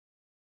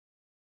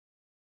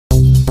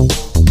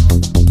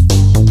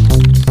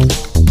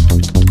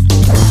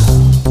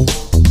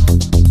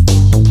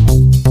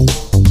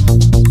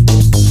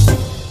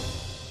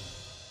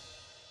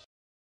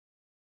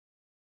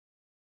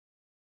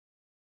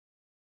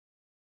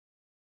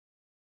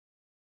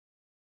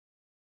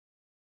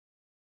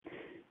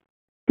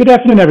Good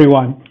afternoon,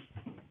 everyone.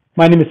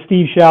 My name is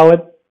Steve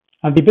Shallett.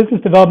 I'm the Business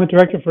Development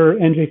Director for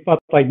NJ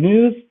Spotlight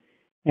News,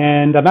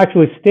 and I'm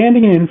actually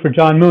standing in for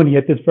John Mooney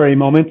at this very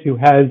moment, who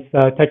has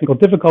technical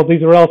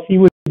difficulties, or else he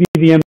would be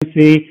the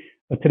MC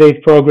of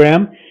today's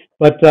program.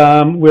 But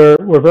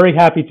we're very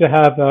happy to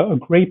have a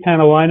great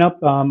panel lineup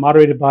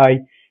moderated by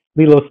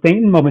Lilo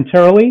Stainton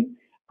momentarily.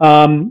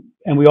 And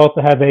we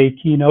also have a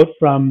keynote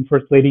from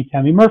First Lady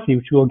Tammy Murphy,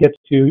 which we'll get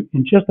to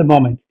in just a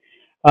moment.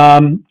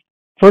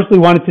 First, we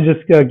wanted to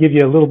just give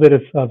you a little bit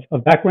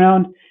of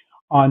background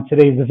on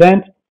today's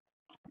event,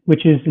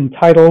 which is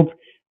entitled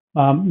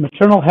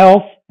Maternal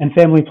Health and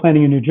Family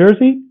Planning in New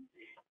Jersey.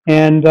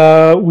 And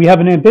we have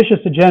an ambitious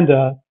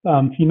agenda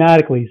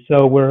thematically,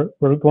 so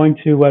we're going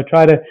to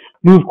try to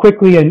move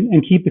quickly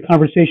and keep the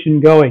conversation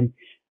going.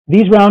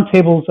 These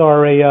roundtables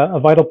are a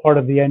vital part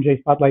of the NJ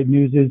Spotlight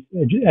News'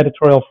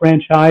 editorial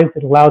franchise.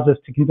 It allows us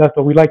to conduct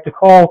what we like to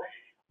call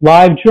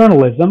live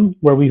journalism,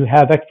 where we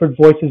have expert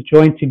voices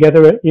joined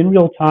together in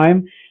real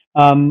time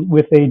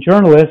with a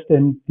journalist,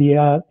 and the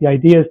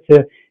idea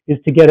is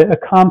to get a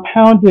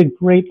compounded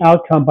great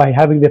outcome by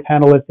having the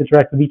panelists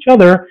interact with each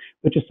other,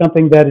 which is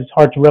something that is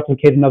hard to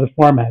replicate in other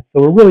formats.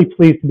 So we're really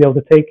pleased to be able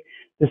to take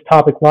this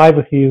topic live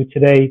with you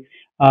today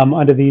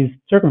under these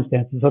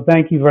circumstances. So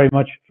thank you very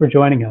much for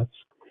joining us.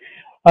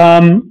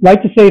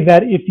 Like to say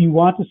that if you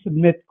want to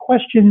submit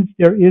questions,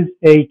 there is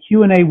a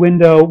Q&A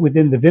window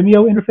within the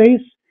Vimeo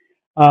interface.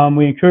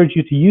 We encourage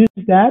you to use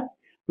that.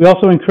 We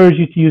also encourage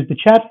you to use the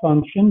chat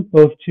function,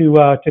 both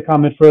to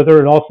comment further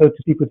and also to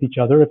speak with each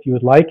other if you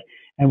would like.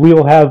 And we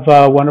will have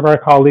one of our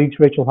colleagues,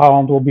 Rachel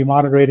Holland, will be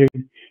moderating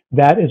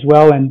that as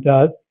well and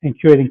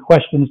curating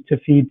questions to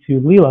feed to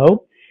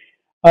Lilo.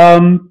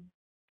 The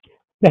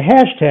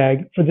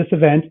hashtag for this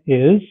event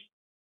is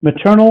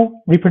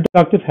Maternal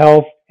Reproductive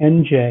Health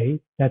NJ.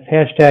 That's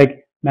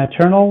hashtag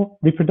Maternal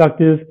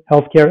Reproductive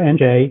Healthcare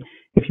NJ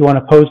if you want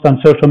to post on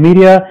social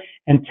media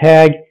and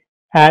tag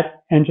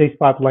at NJ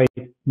Spotlight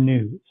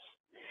News.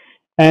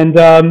 And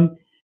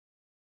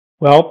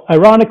well,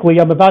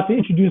 ironically, I'm about to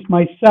introduce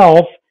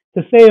myself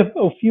to say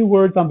a few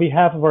words on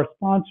behalf of our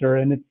sponsor,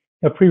 and it's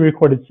a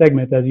pre-recorded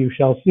segment, as you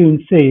shall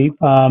soon see.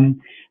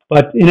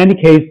 But in any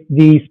case,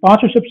 the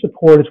sponsorship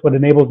support is what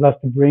enables us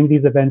to bring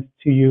these events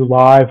to you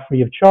live,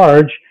 free of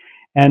charge.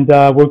 And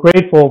we're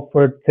grateful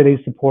for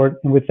today's support.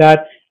 And with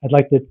that, I'd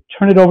like to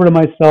turn it over to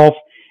myself.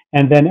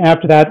 And then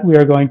after that, we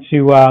are going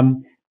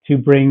to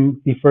bring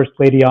the First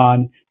Lady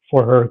on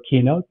for her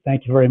keynote.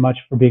 Thank you very much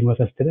for being with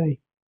us today.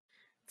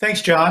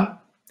 Thanks, John.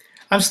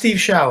 I'm Steve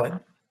Shallett,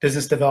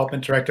 Business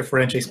Development Director for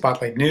NJ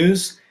Spotlight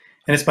News,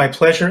 and it's my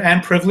pleasure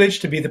and privilege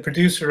to be the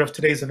producer of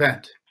today's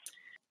event.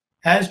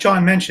 As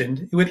John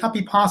mentioned, it would not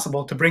be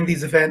possible to bring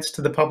these events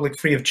to the public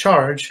free of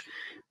charge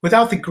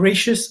without the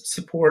gracious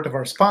support of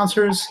our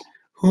sponsors,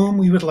 whom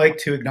we would like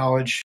to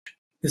acknowledge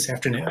this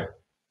afternoon.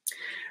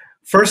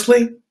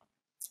 Firstly,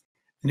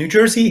 the New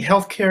Jersey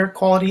Healthcare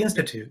Quality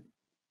Institute.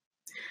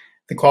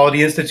 The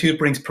Quality Institute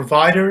brings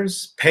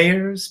providers,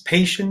 payers,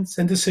 patients,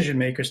 and decision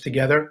makers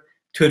together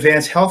to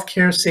advance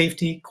healthcare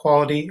safety,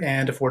 quality,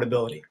 and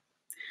affordability.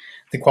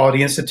 The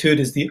Quality Institute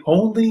is the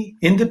only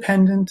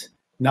independent,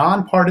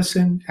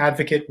 nonpartisan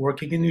advocate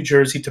working in New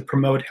Jersey to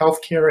promote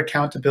healthcare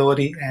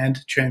accountability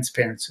and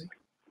transparency.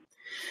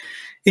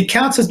 It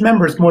counts as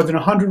members more than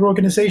 100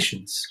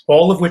 organizations,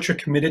 all of which are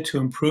committed to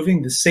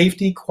improving the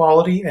safety,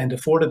 quality, and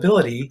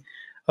affordability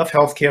of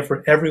healthcare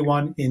for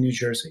everyone in New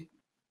Jersey.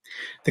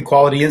 The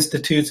Quality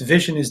Institute's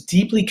vision is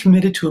deeply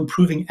committed to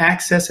improving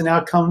access and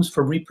outcomes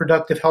for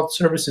reproductive health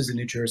services in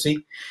New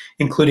Jersey,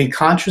 including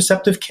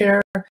contraceptive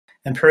care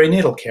and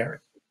perinatal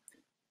care.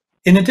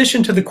 In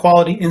addition to the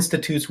Quality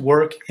Institute's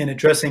work in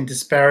addressing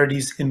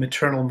disparities in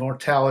maternal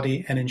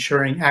mortality and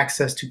ensuring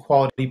access to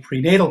quality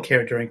prenatal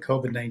care during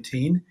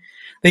COVID-19,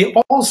 they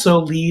also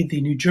lead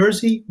the New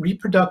Jersey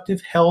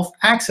Reproductive Health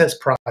Access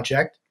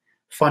Project,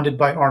 funded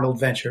by Arnold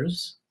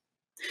Ventures,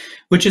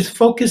 which is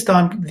focused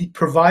on the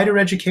provider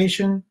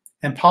education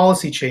and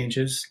policy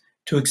changes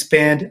to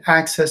expand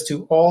access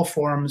to all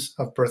forms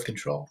of birth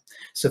control.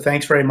 So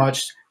thanks very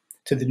much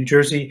to the New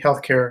Jersey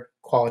Healthcare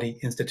Quality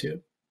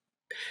Institute.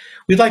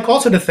 We'd like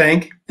also to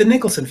thank the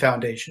Nicholson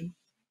Foundation.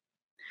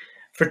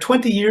 For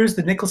 20 years,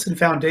 the Nicholson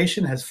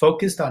Foundation has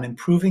focused on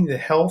improving the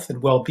health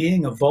and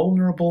well-being of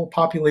vulnerable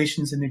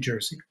populations in New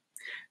Jersey.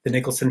 The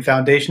Nicholson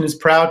Foundation is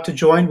proud to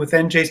join with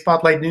NJ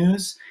Spotlight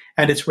News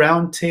and its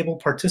roundtable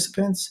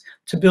participants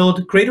to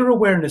build greater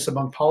awareness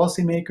among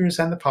policymakers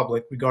and the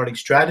public regarding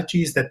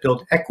strategies that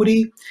build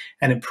equity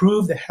and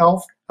improve the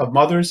health of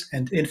mothers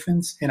and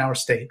infants in our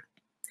state.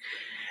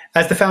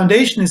 As the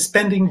foundation is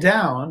spending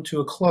down to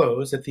a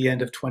close at the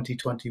end of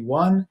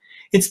 2021,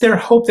 it's their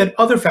hope that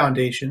other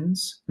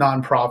foundations,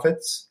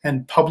 nonprofits,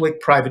 and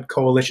public-private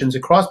coalitions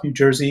across New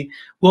Jersey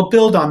will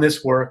build on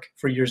this work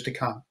for years to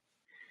come.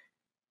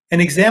 An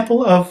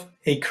example of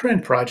a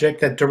current project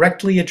that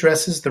directly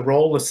addresses the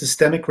role of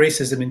systemic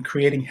racism in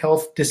creating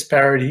health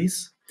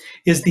disparities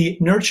is the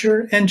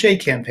Nurture NJ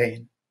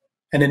campaign,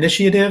 an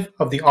initiative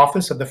of the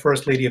Office of the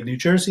First Lady of New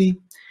Jersey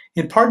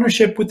in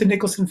partnership with the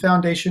Nicholson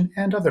Foundation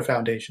and other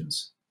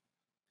foundations.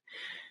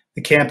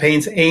 The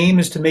campaign's aim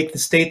is to make the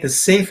state the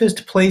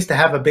safest place to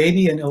have a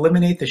baby and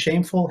eliminate the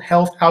shameful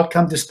health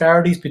outcome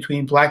disparities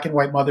between Black and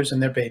white mothers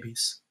and their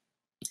babies.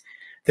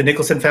 The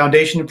Nicholson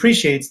Foundation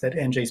appreciates that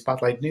NJ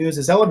Spotlight News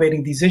is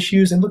elevating these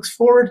issues and looks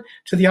forward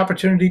to the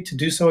opportunity to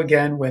do so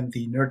again when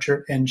the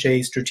Nurture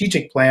NJ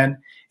Strategic Plan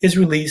is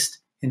released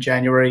in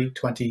January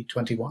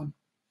 2021.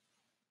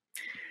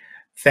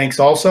 Thanks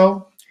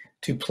also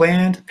to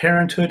Planned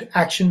Parenthood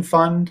Action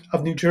Fund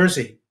of New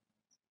Jersey.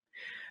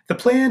 The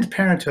Planned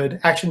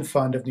Parenthood Action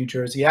Fund of New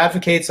Jersey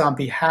advocates on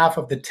behalf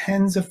of the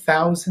tens of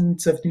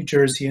thousands of New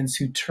Jerseyans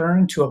who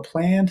turn to a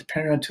Planned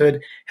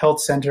Parenthood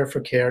health center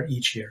for care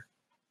each year.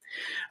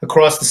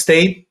 Across the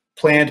state,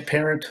 Planned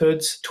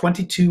Parenthood's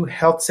 22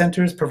 health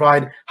centers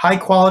provide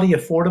high-quality,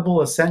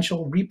 affordable,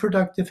 essential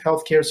reproductive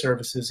health care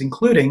services,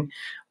 including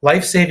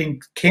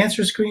life-saving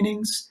cancer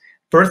screenings,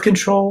 birth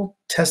control,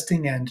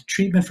 testing and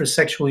treatment for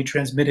sexually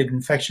transmitted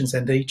infections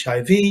and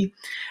HIV,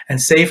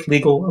 and safe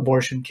legal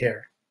abortion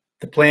care.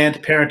 The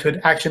Planned Parenthood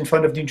Action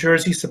Fund of New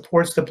Jersey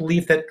supports the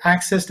belief that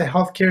access to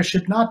health care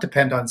should not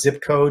depend on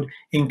zip code,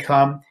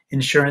 income,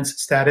 insurance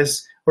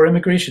status, or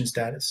immigration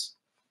status.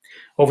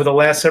 Over the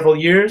last several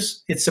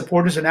years, its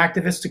supporters and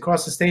activists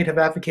across the state have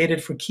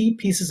advocated for key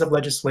pieces of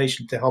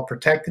legislation to help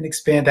protect and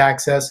expand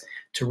access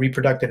to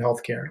reproductive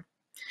health care,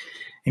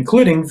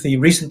 including the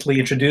recently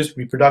introduced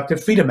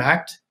Reproductive Freedom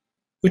Act,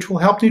 which will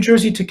help New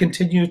Jersey to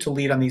continue to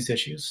lead on these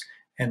issues.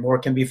 And more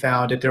can be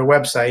found at their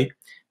website,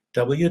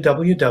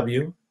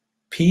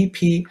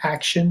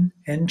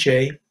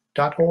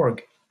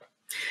 www.ppactionnj.org.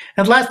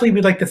 And lastly,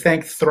 we'd like to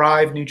thank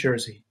Thrive New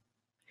Jersey.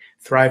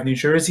 Thrive New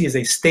Jersey is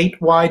a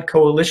statewide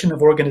coalition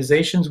of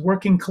organizations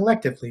working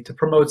collectively to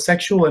promote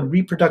sexual and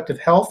reproductive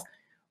health,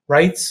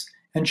 rights,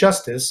 and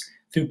justice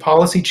through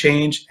policy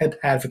change and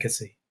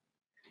advocacy.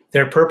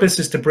 Their purpose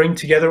is to bring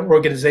together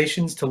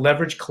organizations to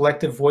leverage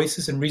collective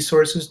voices and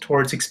resources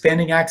towards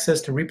expanding access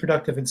to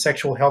reproductive and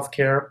sexual health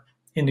care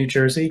in New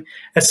Jersey,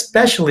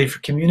 especially for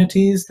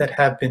communities that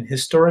have been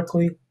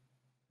historically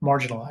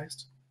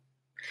marginalized.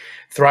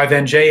 Thrive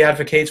NJ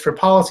advocates for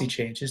policy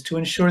changes to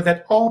ensure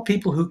that all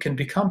people who can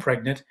become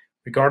pregnant,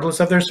 regardless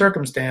of their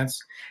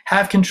circumstance,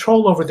 have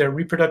control over their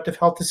reproductive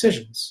health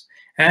decisions,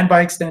 and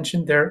by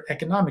extension, their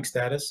economic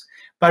status,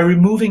 by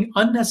removing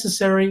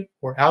unnecessary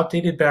or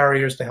outdated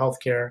barriers to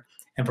healthcare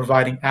and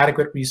providing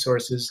adequate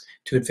resources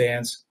to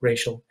advance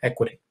racial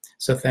equity.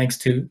 So thanks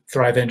to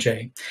Thrive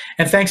NJ.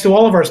 And thanks to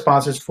all of our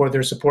sponsors for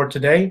their support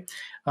today.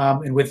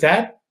 And with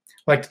that,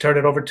 I'd like to turn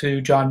it over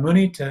to John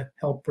Mooney to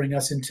help bring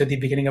us into the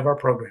beginning of our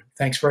program.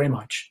 Thanks very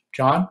much.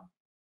 John?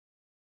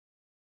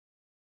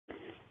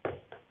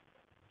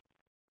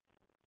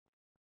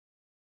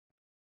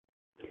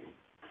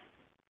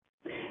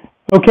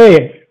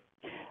 Okay,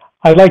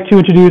 I'd like to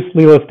introduce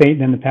Leela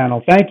Staten in the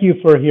panel. Thank you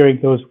for hearing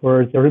those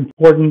words. They're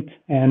important,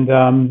 and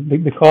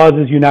the cause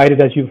is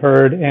united, as you've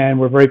heard, and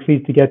we're very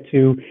pleased to get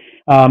to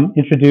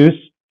introduce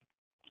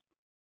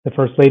the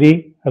First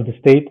Lady of the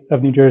State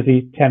of New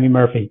Jersey, Tammy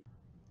Murphy.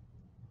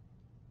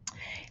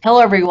 Hello,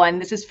 everyone.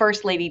 This is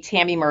First Lady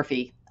Tammy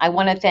Murphy. I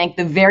want to thank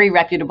the very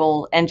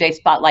reputable NJ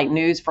Spotlight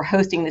News for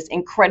hosting this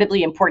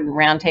incredibly important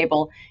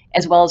roundtable,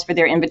 as well as for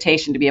their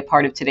invitation to be a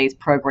part of today's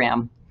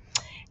program.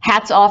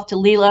 Hats off to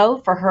Lilo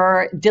for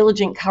her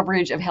diligent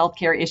coverage of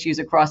healthcare issues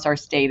across our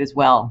state as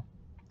well.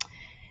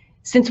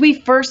 Since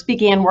we first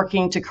began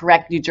working to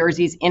correct New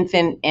Jersey's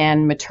infant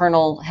and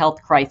maternal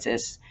health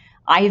crisis,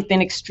 I have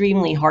been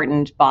extremely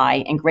heartened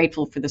by and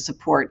grateful for the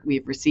support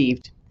we've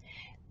received.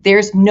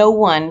 There's no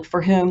one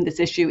for whom this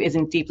issue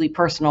isn't deeply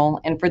personal,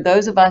 and for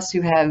those of us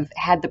who have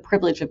had the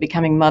privilege of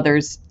becoming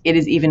mothers, it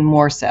is even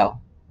more so.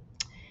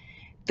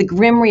 The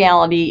grim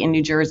reality in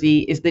New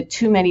Jersey is that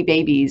too many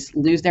babies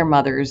lose their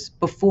mothers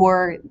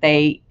before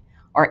they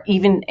are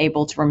even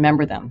able to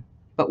remember them.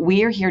 But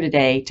we are here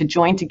today to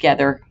join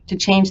together to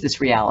change this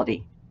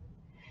reality.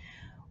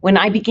 When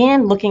I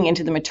began looking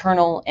into the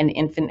maternal and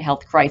infant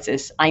health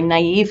crisis, I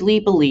naively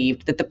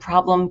believed that the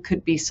problem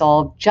could be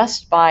solved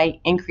just by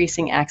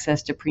increasing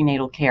access to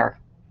prenatal care.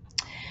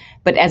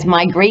 But as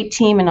my great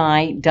team and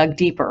I dug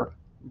deeper,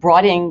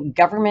 brought in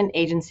government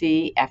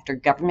agency after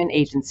government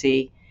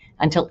agency,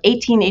 until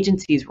 18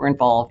 agencies were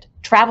involved,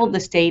 traveled the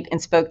state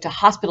and spoke to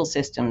hospital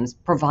systems,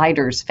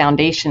 providers,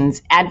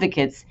 foundations,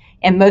 advocates,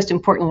 and most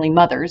importantly,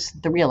 mothers,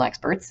 the real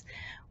experts,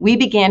 we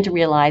began to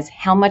realize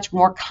how much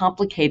more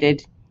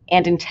complicated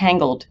and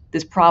entangled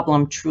this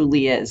problem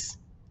truly is.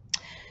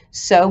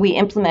 So we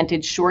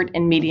implemented short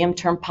and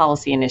medium-term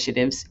policy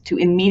initiatives to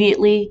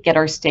immediately get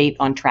our state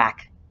on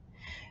track.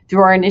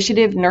 Through our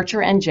initiative, Nurture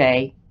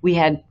NJ, we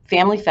had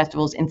family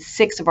festivals in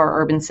 6 of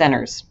our urban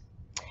centers.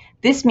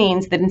 This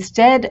means that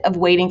instead of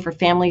waiting for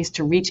families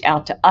to reach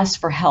out to us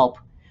for help,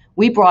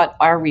 we brought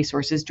our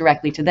resources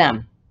directly to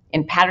them.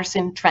 In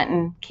Paterson,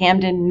 Trenton,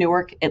 Camden,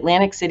 Newark,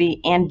 Atlantic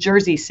City, and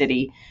Jersey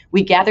City,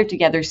 we gathered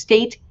together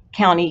state,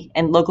 county,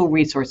 and local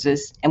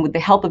resources, and with the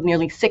help of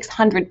nearly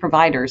 600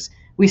 providers,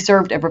 we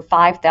served over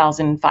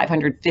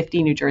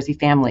 5,550 New Jersey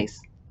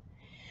families.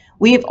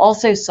 We have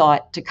also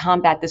sought to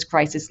combat this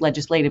crisis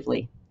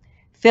legislatively.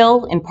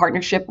 Phil, in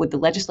partnership with the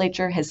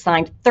legislature, has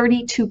signed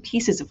 32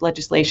 pieces of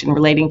legislation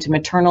relating to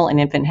maternal and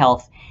infant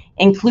health,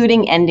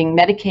 including ending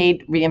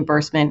Medicaid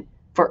reimbursement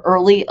for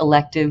early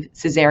elective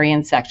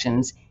cesarean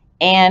sections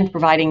and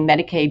providing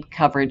Medicaid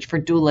coverage for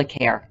doula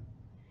care.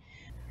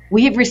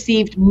 We have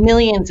received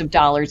millions of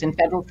dollars in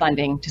federal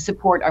funding to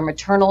support our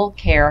Maternal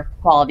Care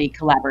Quality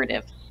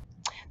Collaborative.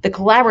 The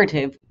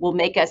collaborative will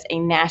make us a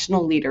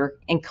national leader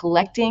in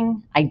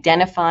collecting,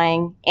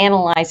 identifying,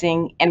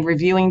 analyzing, and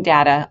reviewing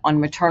data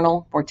on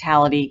maternal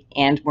mortality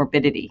and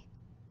morbidity.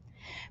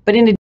 But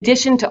in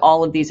addition to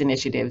all of these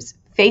initiatives,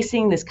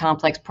 facing this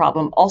complex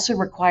problem also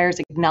requires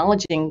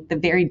acknowledging the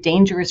very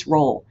dangerous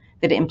role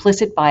that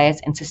implicit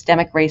bias and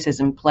systemic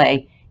racism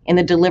play in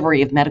the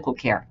delivery of medical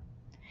care.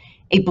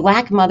 A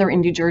Black mother in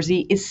New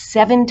Jersey is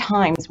 7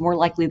 times more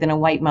likely than a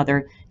white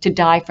mother to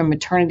die from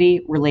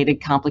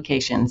maternity-related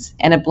complications,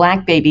 and a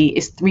Black baby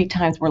is 3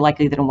 times more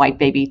likely than a white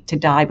baby to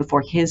die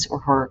before his or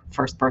her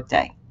first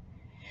birthday.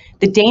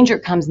 The danger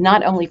comes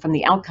not only from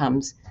the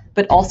outcomes,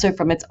 but also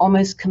from its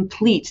almost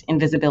complete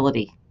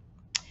invisibility.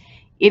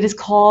 It is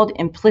called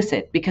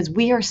implicit because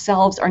we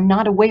ourselves are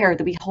not aware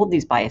that we hold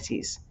these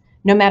biases,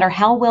 no matter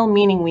how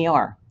well-meaning we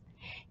are.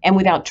 And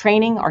without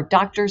training, our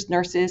doctors,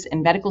 nurses,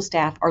 and medical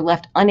staff are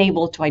left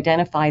unable to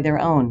identify their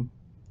own.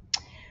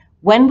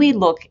 When we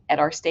look at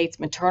our state's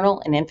maternal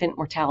and infant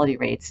mortality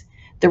rates,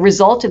 the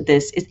result of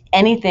this is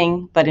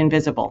anything but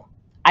invisible.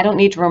 I don't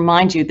need to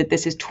remind you that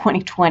this is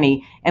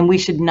 2020 and we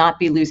should not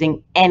be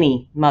losing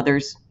any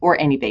mothers or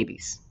any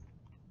babies.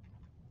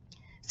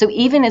 So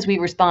even as we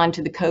respond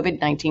to the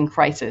COVID-19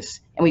 crisis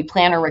and we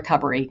plan our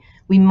recovery,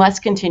 we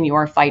must continue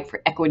our fight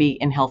for equity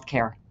in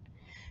healthcare.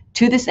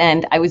 To this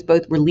end, I was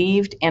both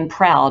relieved and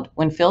proud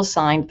when Phil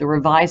signed the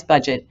revised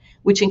budget,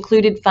 which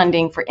included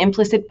funding for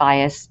implicit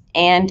bias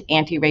and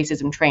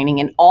anti-racism training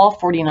in all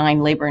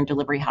 49 labor and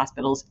delivery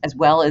hospitals, as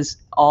well as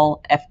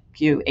all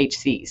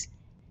FQHCs,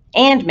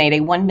 and made a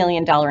 $1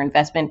 million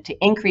investment to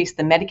increase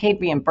the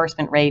Medicaid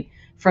reimbursement rate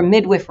for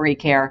midwifery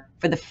care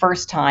for the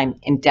first time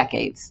in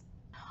decades.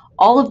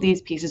 All of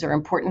these pieces are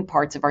important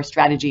parts of our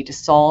strategy to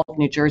solve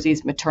New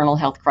Jersey's maternal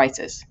health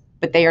crisis,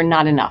 but they are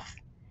not enough.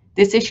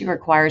 This issue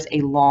requires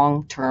a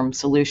long-term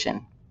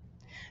solution.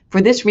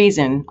 For this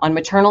reason, on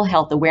Maternal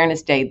Health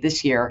Awareness Day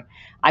this year,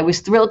 I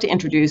was thrilled to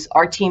introduce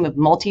our team of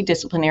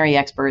multidisciplinary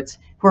experts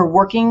who are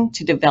working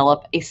to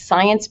develop a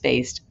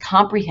science-based,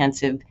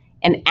 comprehensive,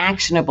 and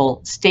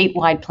actionable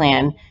statewide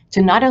plan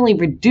to not only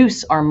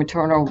reduce our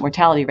maternal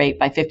mortality rate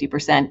by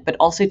 50%, but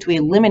also to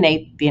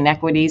eliminate the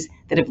inequities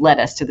that have led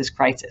us to this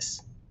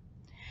crisis.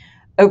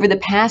 Over the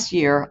past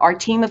year, our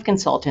team of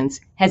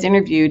consultants has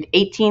interviewed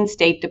 18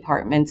 state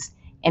departments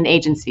and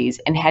agencies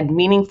and had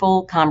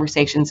meaningful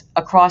conversations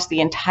across the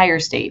entire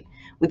state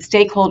with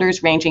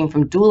stakeholders ranging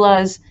from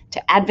doulas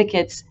to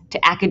advocates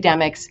to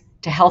academics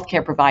to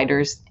healthcare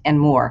providers and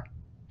more.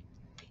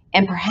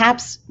 And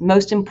perhaps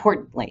most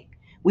importantly,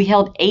 we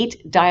held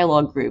 8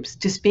 dialogue groups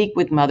to speak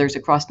with mothers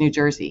across New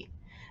Jersey,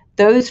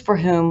 those for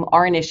whom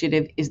our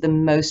initiative is the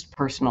most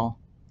personal.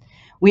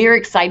 We are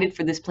excited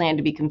for this plan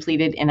to be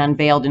completed and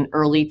unveiled in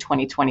early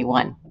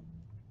 2021.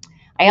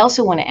 I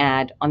also want to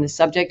add on the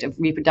subject of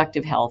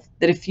reproductive health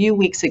that a few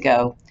weeks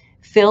ago,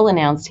 Phil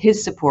announced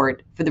his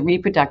support for the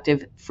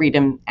Reproductive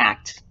Freedom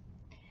Act.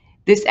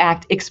 This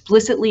act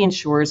explicitly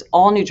ensures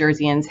all New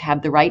Jerseyans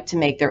have the right to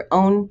make their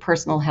own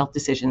personal health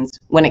decisions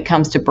when it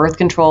comes to birth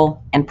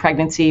control and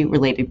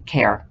pregnancy-related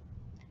care.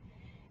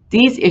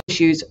 These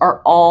issues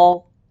are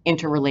all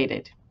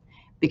interrelated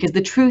because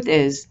the truth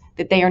is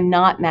that they are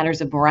not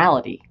matters of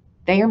morality.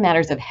 They are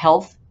matters of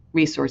health,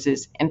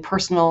 resources, and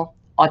personal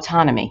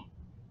autonomy.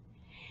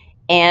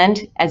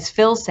 And as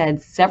Phil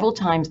said several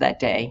times that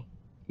day,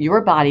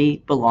 your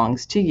body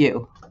belongs to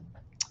you.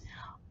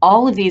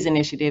 All of these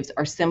initiatives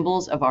are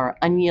symbols of our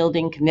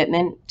unyielding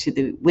commitment to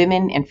the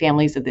women and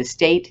families of this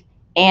state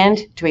and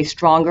to a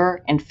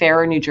stronger and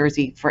fairer New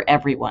Jersey for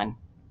everyone.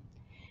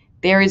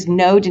 There is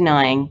no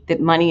denying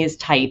that money is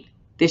tight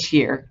this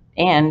year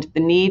and the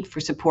need for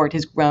support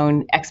has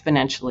grown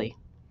exponentially.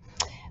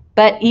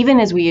 But even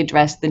as we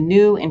address the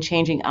new and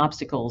changing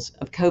obstacles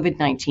of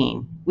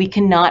COVID-19, we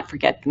cannot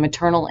forget the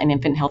maternal and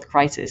infant health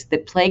crisis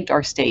that plagued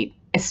our state,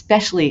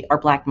 especially our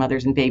Black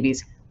mothers and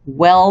babies,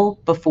 well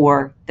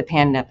before the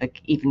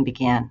pandemic even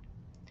began.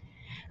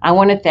 I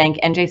want to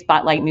thank NJ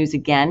Spotlight News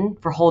again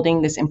for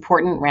holding this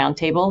important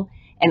roundtable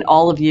and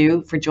all of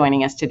you for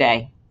joining us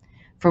today.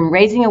 From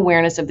raising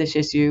awareness of this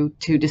issue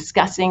to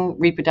discussing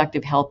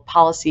reproductive health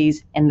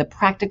policies and the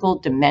practical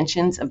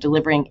dimensions of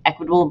delivering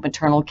equitable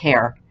maternal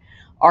care,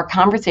 our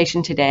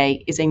conversation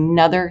today is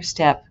another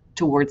step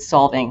towards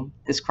solving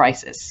this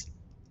crisis.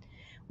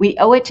 We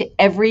owe it to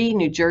every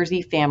New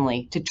Jersey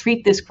family to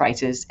treat this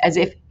crisis as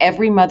if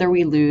every mother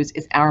we lose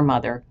is our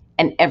mother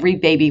and every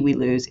baby we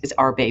lose is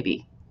our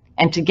baby.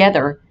 And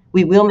together,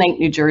 we will make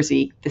New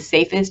Jersey the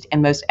safest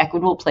and most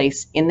equitable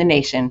place in the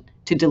nation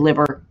to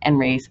deliver and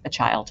raise a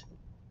child.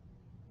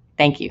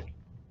 Thank you.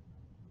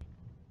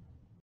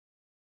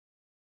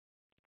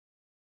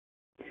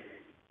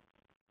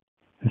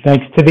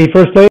 Thanks to the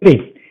First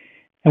Lady.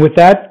 And with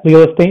that,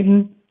 Leela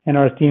Stainton and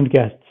our esteemed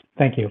guests.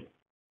 Thank you.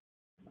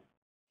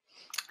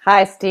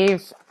 Hi,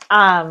 Steve.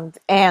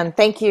 And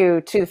thank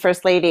you to the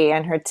First Lady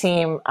and her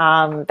team.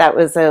 That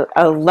was a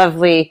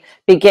lovely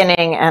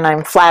beginning, and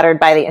I'm flattered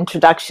by the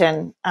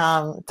introduction.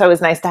 It's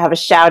always nice to have a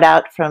shout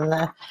out from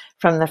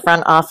the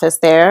front office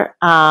there,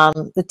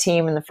 the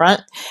team in the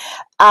front.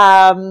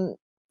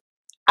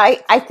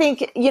 I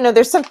think,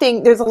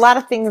 there's a lot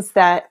of things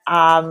that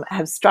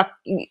have struck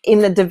in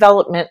the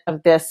development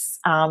of this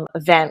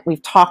event.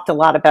 We've talked a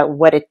lot about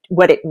what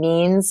it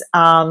means.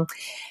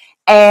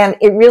 And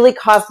it really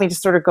caused me to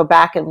sort of go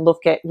back and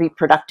look at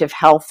reproductive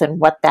health and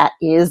what that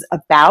is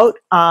about.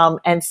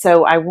 And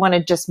so I want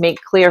to just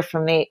make clear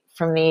from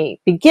the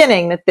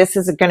beginning that this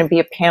is going to be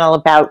a panel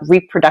about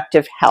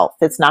reproductive health.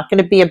 It's not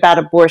going to be about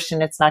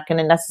abortion. It's not going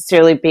to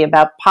necessarily be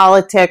about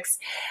politics.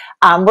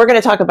 We're going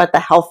to talk about the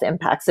health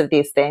impacts of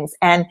these things.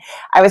 And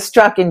I was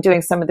struck in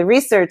doing some of the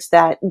research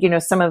that,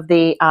 some of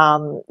the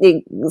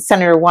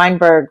Senator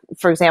Weinberg,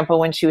 for example,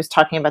 when she was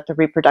talking about the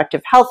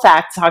Reproductive Health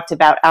Act, talked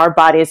about our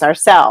bodies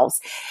ourselves.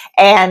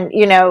 And,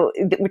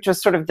 which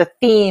was sort of the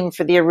theme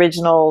for the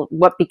original,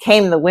 what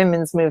became the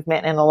women's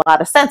movement in a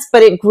lot of sense,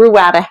 but it grew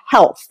out of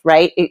health,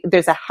 right?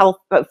 There's a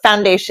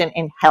foundation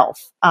in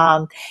health.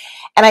 And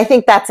I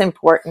think that's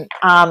important.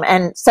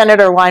 And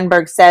Senator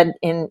Weinberg said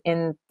in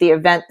the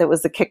event that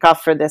was the kickoff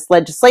for this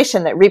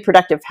legislation that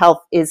reproductive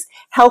health is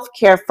health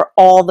care for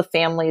all the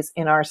families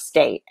in our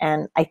state.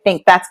 And I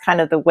think that's kind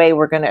of the way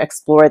we're going to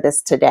explore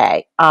this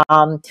today.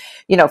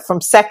 From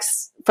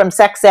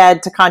sex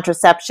ed to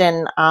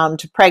contraception,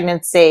 to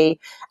pregnancy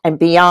and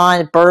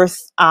beyond, birth.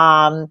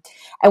 And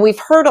we've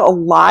heard a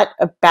lot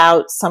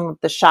about some of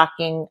the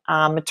shocking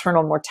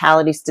maternal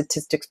mortality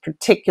statistics,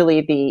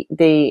 particularly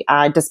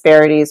the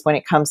disparities when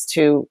it comes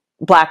to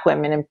Black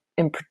women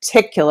in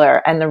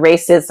particular, and the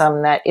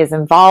racism that is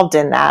involved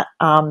in that,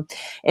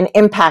 in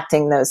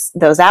impacting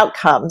those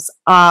outcomes.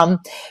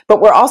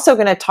 But we're also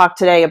going to talk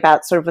today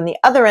about sort of on the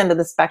other end of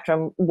the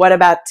spectrum, what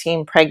about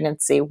teen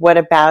pregnancy? What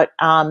about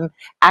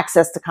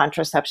access to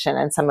contraception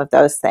and some of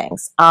those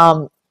things?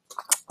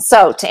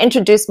 So to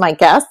introduce my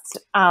guest,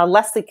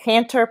 Leslie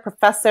Cantor,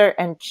 professor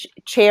and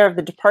chair of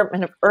the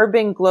Department of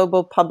Urban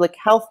Global Public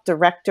Health,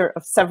 director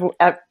of several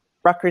at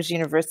Rutgers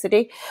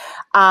University,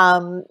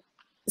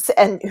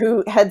 and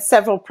who had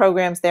several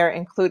programs there,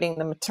 including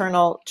the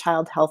maternal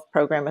child health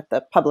program at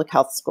the public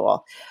health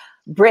school.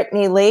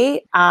 Brittany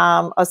Lee,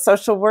 a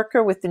social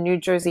worker with the New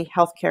Jersey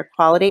Healthcare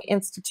Quality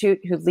Institute,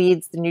 who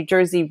leads the New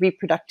Jersey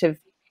Reproductive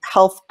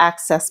Health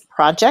Access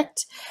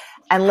Project.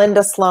 And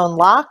Linda Sloan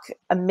Locke,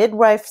 a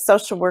midwife,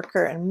 social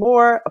worker, and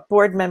more, a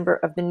board member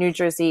of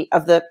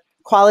the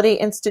Quality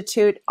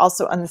Institute,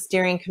 also on the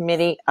steering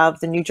committee of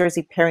the New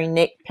Jersey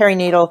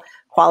Perinatal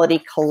Quality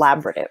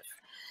Collaborative,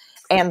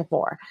 and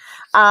more.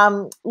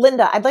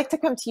 Linda, I'd like to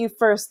come to you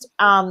first.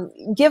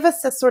 Give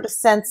us a sort of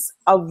sense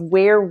of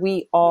where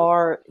we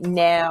are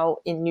now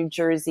in New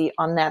Jersey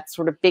on that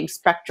sort of big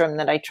spectrum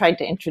that I tried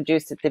to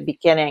introduce at the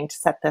beginning to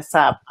set this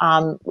up.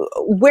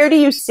 Where do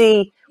you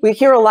see, we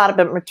hear a lot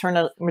about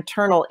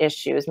maternal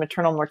issues,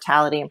 maternal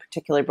mortality in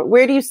particular, but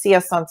where do you see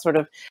us on sort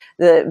of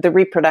the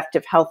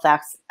reproductive health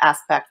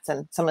aspects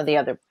and some of the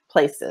other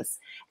places?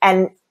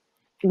 And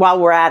while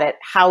we're at it,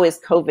 how is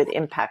COVID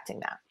impacting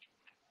that?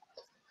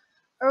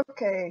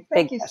 Okay,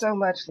 thank you so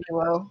much,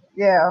 Lilo.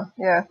 Yeah,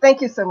 thank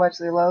you so much,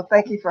 Lilo.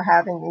 Thank you for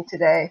having me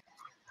today.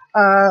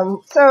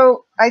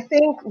 So I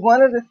think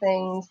one of the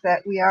things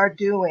that we are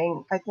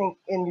doing, I think,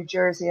 in New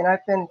Jersey, and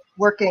I've been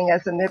working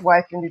as a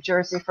midwife in New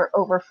Jersey for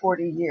over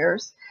 40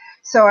 years,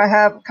 so I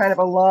have kind of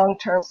a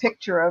long-term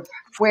picture of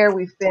where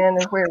we've been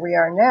and where we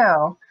are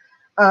now.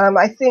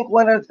 I think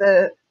one of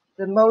the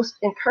most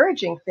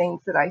encouraging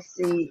things that I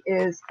see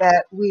is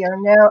that we are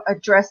now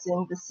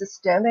addressing the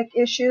systemic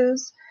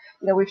issues.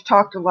 We've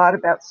talked a lot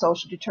about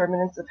social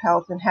determinants of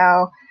health and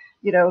how,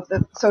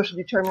 the social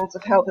determinants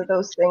of health are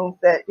those things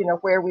that,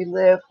 where we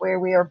live, where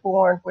we are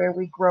born, where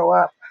we grow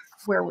up,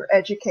 where we're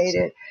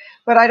educated.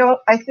 But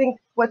I think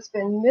what's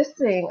been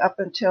missing up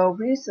until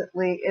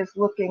recently is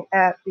looking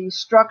at the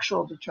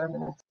structural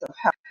determinants of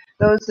health.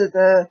 Those are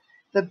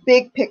the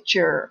big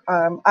picture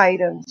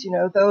items,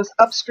 those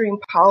upstream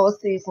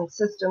policies and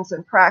systems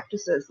and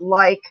practices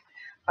like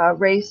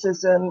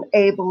racism,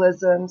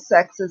 ableism,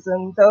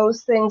 sexism,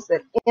 those things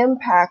that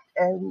impact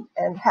and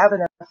have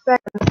an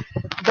effect on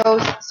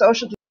those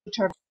social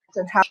determinants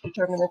and how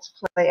determinants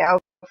play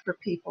out for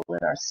people in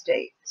our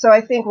state. So I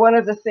think one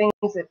of the things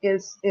that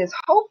is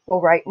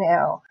hopeful right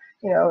now,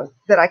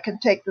 that I can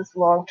take this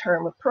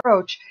long-term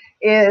approach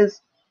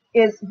is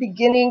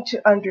beginning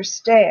to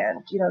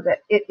understand,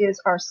 that it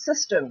is our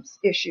systems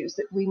issues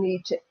that we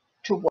need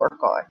to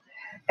work on.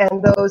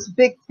 And those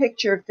big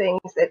picture things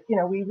that,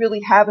 we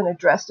really haven't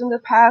addressed in the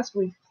past,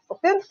 we've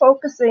been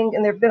focusing,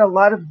 and there have been a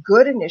lot of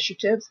good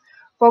initiatives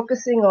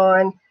focusing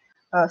on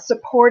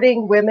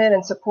supporting women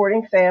and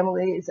supporting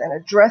families and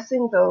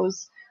addressing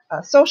those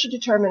social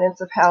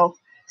determinants of health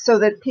so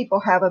that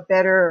people have a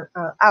better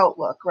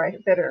outlook, right?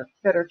 A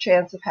better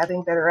chance of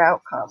having better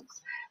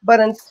outcomes. But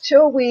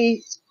until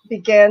we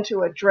began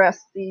to address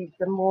the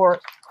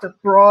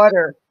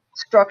broader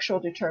structural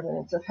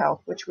determinants of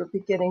health, which we're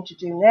beginning to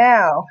do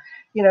now,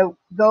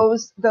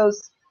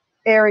 those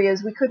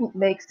areas, we couldn't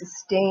make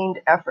sustained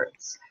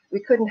efforts. We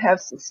couldn't have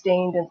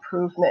sustained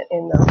improvement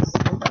in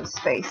those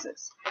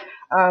spaces.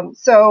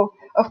 So,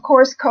 of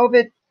course,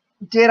 COVID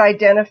did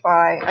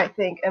identify, I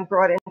think, and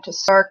brought into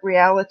stark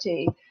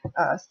reality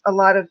a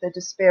lot of the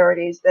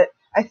disparities that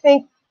I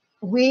think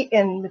we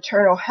in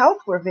maternal health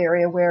were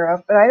very aware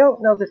of, but I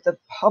don't know that the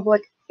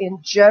public in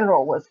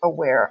general was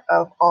aware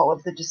of all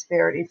of the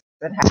disparities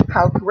and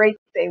how great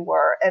they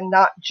were, and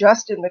not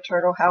just in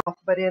maternal health,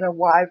 but in a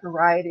wide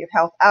variety of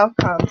health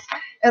outcomes.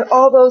 And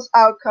all those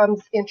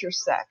outcomes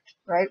intersect,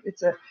 right?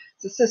 It's a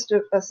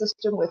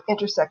system with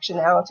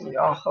intersectionality. We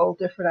all hold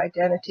different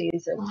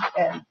identities,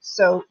 and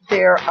so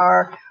there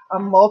are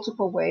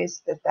multiple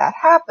ways that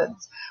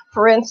happens.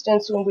 For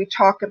instance, when we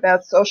talk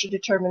about social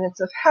determinants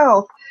of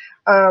health,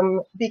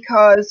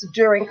 because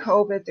during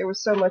COVID there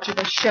was so much of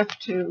a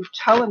shift to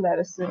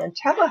telemedicine and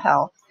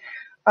telehealth,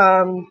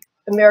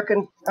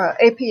 American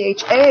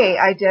APHA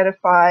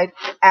identified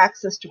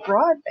access to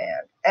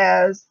broadband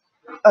as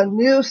a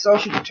new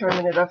social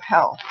determinant of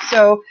health.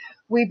 So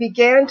we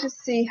began to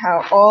see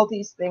how all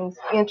these things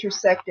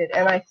intersected,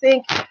 and I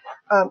think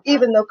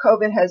even though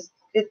COVID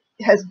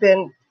has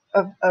been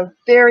a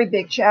very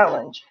big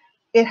challenge,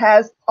 it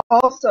has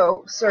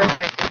also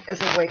served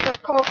as a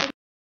wake-up call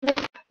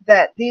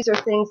that these are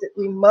things that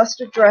we must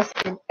address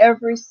in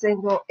every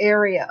single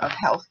area of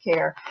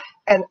healthcare,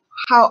 and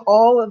how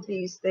all of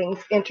these things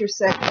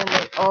intersect and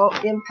they all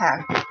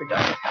impact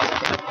reproductive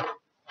healthcare.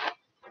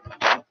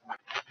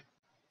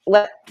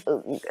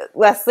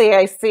 Leslie,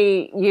 I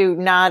see you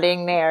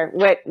nodding there.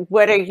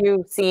 What are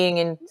you seeing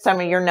in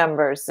some of your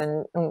numbers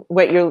and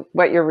what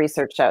your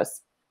research shows?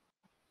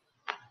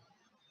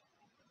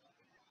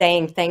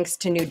 Saying thanks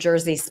to New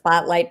Jersey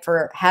Spotlight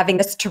for having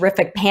this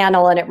terrific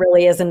panel, and it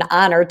really is an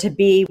honor to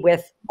be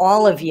with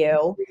all of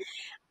you.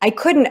 I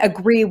couldn't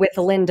agree with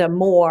Linda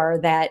more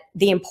that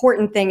the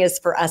important thing is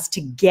for us to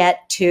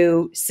get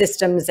to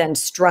systems and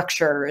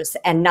structures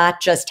and not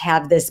just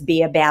have this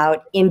be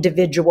about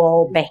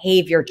individual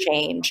behavior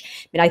change.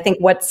 I mean, I think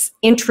what's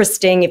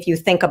interesting if you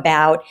think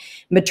about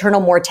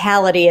maternal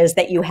mortality is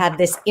that you have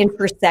this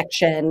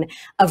intersection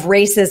of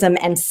racism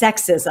and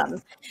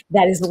sexism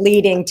that is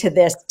leading to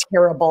this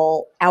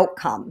terrible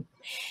outcome.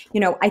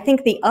 I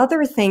think the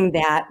other thing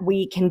that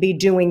we can be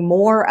doing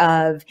more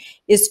of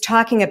is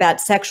talking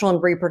about sexual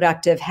and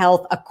reproductive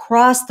health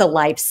across the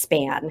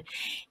lifespan.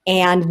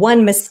 And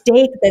one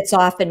mistake that's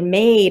often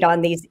made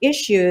on these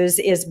issues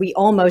is we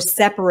almost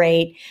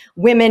separate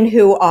women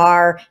who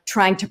are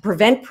trying to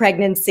prevent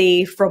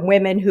pregnancy from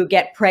women who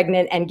get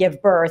pregnant and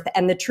give birth.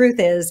 And the truth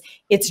is,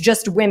 it's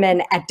just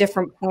women at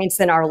different points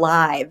in our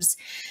lives.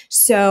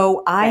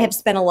 So I have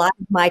spent a lot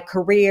of my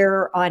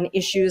career on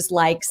issues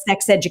like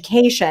sex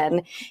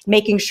education,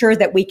 making sure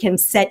that we can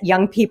set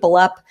young people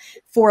up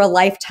for a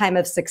lifetime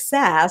of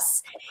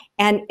success.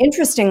 And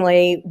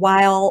interestingly,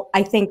 while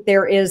I think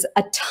there is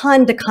a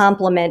ton to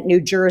compliment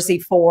New Jersey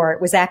for,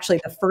 it was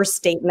actually the first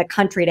state in the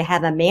country to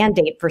have a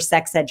mandate for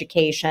sex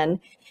education.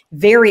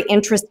 Very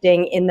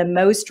interesting, in the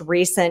most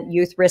recent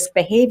youth risk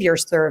behavior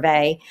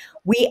survey,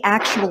 we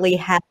actually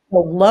had the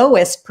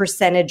lowest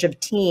percentage of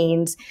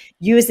teens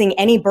using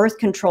any birth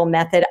control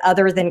method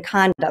other than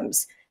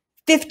condoms.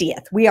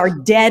 50th. We are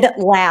dead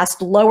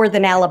last, lower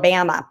than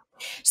Alabama.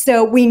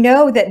 So we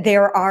know that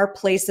there are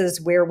places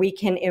where we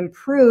can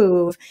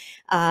improve,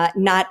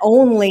 not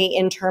only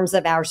in terms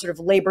of our sort of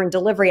labor and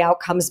delivery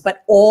outcomes,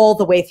 but all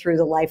the way through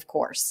the life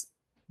course.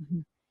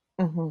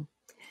 Mm-hmm. Mm-hmm.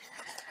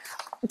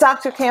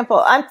 Dr.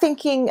 Campbell, I'm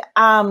thinking,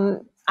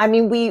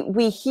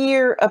 we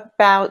hear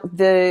about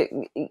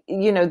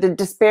the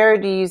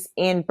disparities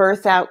in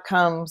birth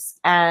outcomes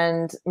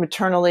and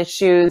maternal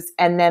issues,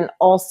 and then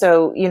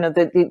also,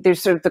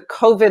 there's sort of the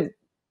COVID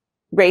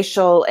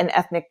racial and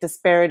ethnic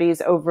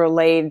disparities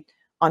overlaid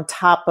on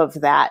top of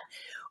that.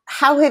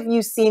 How have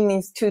you seen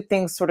these two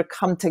things sort of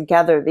come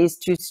together, these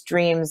two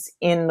streams,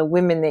 in the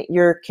women that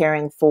you're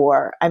caring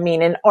for? I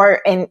mean,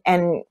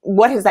 and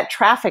what has that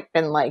traffic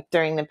been like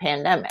during the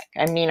pandemic?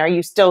 I mean,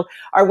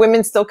 are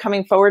women still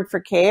coming forward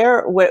for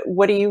care?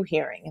 What are you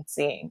hearing and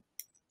seeing?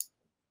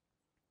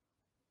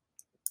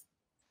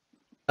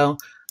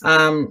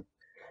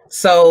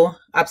 So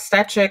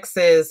obstetrics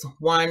is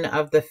one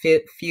of the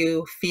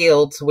few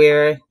fields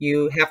where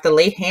you have to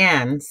lay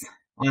hands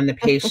on the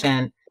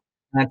patient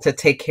to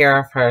take care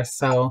of her.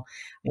 So,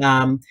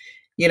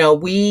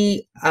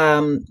 we,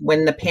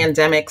 when the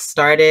pandemic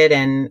started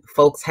and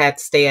folks had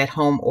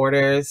stay-at-home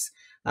orders,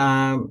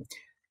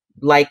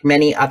 like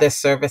many other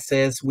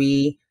services,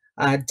 we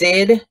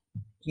did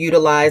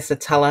utilize the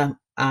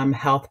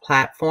telehealth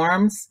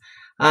platforms.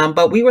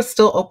 But we were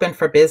still open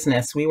for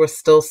business. We were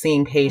still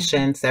seeing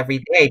patients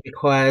every day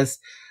because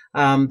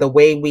the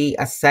way we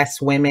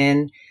assess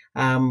women,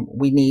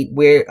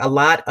 a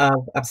lot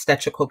of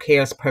obstetrical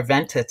care is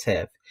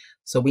preventative.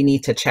 So we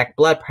need to check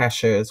blood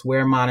pressures.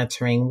 We're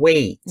monitoring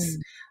weights.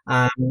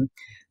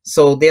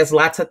 So there's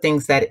lots of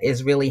things that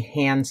is really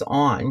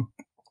hands-on.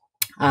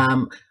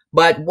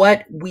 But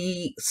what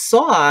we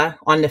saw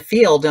on the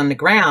field, on the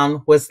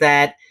ground, was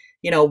that,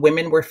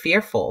 women were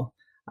fearful.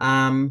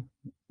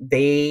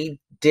 They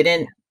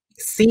didn't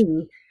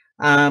see,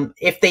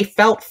 if they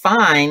felt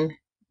fine,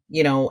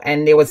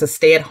 and there was a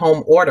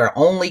stay-at-home order,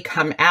 only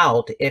come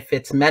out if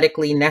it's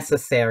medically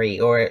necessary,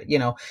 or,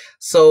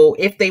 so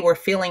if they were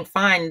feeling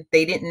fine,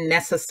 they didn't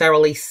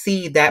necessarily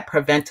see that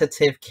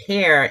preventative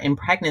care in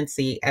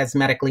pregnancy as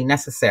medically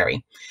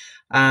necessary.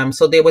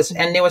 So there was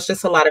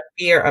just a lot of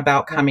fear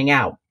about coming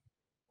out.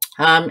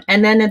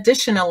 And then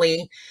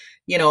additionally,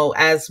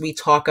 as we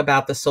talk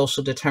about the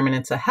social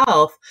determinants of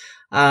health,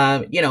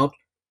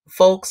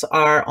 folks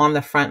are on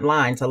the front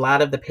lines. A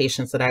lot of the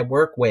patients that I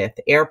work with,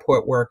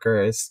 airport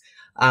workers,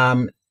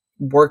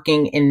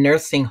 working in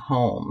nursing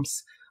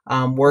homes,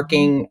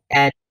 working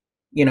at,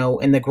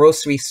 in the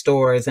grocery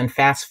stores and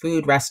fast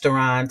food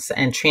restaurants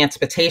and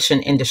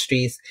transportation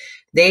industries,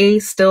 they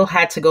still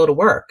had to go to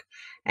work.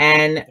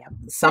 And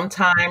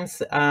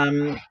sometimes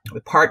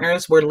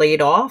partners were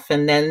laid off,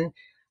 and then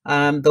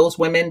those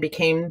women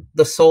became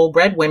the sole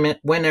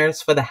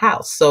breadwinners for the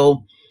house.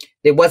 So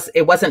it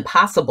wasn't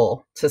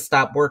possible to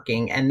stop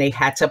working, and they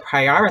had to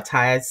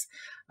prioritize,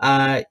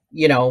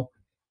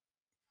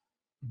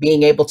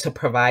 being able to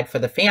provide for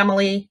the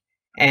family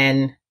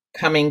and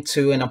coming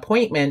to an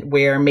appointment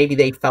where maybe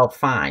they felt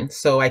fine.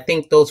 So I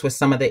think those were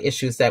some of the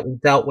issues that we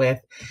dealt with.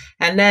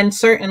 And then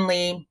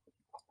certainly,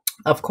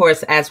 of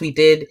course, as we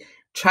did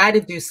try to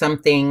do some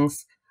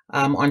things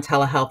on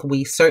telehealth,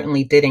 we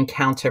certainly did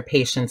encounter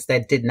patients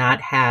that did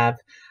not have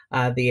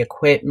the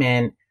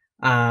equipment,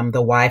 the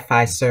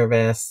Wi-Fi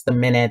service, the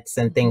minutes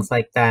and things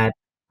like that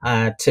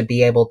to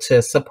be able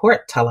to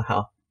support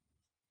telehealth.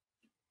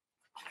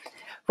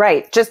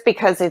 Right. Just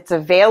because it's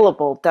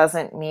available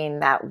doesn't mean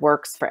that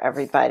works for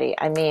everybody.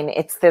 I mean,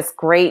 it's this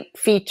great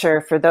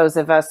feature for those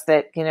of us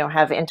that,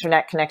 have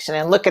internet connection,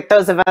 and look at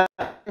those of us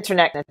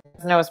internet that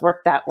doesn't always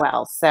work that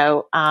well.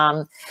 So,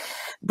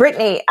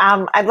 Brittany,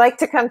 I'd like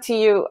to come to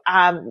you.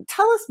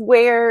 Tell us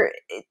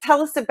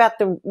about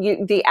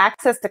the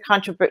access to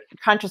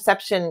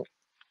contraception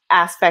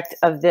aspect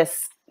of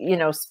this,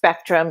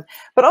 spectrum,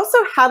 but also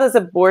how does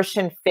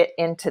abortion fit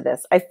into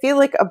this? I feel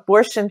like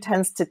abortion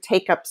tends to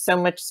take up so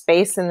much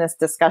space in this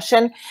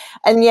discussion,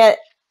 and yet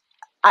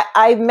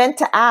I meant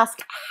to ask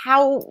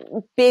how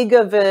big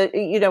of a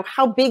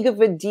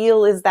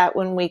deal is that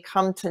when we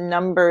come to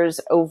numbers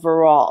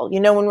overall?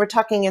 When we're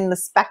talking in the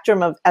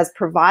spectrum of as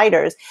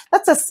providers,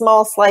 that's a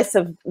small slice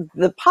of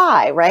the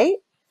pie, right?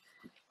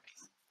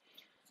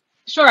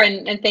 Sure,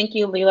 and thank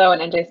you, Lilo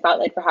and NJ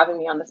Spotlight, for having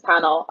me on this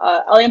panel.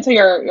 I'll answer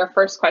your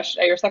first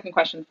question, your second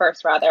question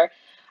first, rather.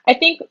 I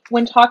think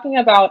when talking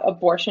about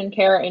abortion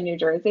care in New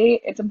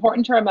Jersey, it's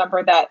important to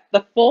remember that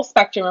the full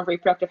spectrum of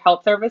reproductive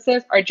health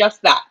services are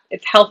just that.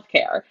 It's health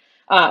care.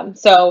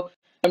 So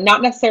I'm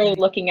not necessarily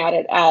looking at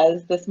it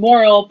as this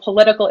moral,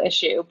 political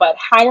issue, but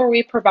how are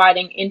we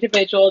providing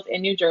individuals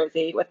in New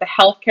Jersey with the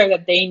health care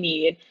that they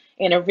need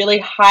in a really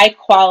high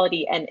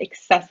quality and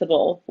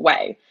accessible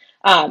way?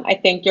 I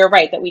think you're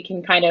right that we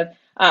can kind of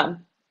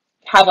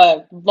have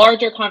a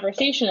larger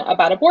conversation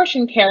about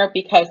abortion care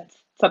because it's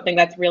something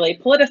that's really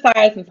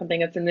politicized and something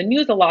that's in the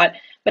news a lot.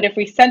 But if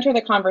we center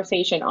the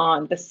conversation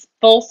on this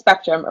full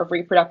spectrum of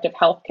reproductive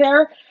health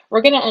care,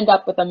 we're going to end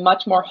up with a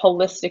much more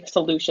holistic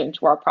solution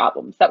to our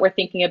problems, that we're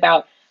thinking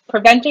about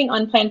preventing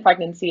unplanned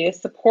pregnancies,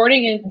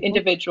 supporting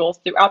individuals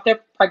throughout their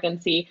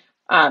pregnancy,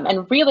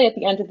 and really at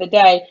the end of the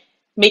day,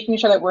 making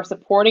sure that we're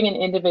supporting an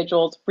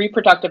individual's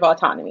reproductive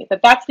autonomy,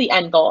 that's the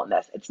end goal in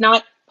this. It's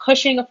not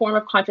pushing a form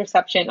of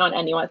contraception on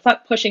anyone. It's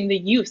not pushing the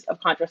use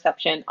of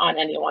contraception on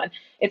anyone.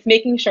 It's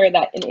making sure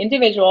that an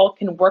individual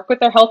can work with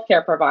their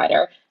healthcare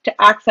provider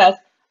to access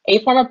a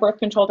form of birth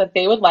control that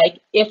they would like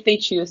if they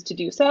choose to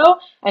do so,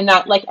 and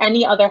that, like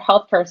any other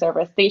healthcare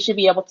service, they should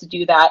be able to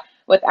do that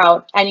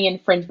without any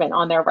infringement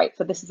on their rights.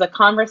 So this is a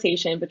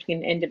conversation between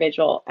the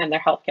individual and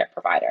their healthcare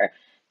provider.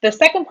 The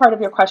second part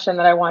of your question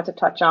that I want to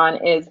touch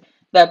on is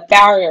the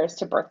barriers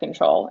to birth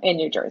control in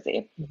New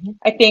Jersey.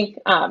 I think,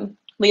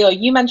 Lilo,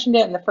 you mentioned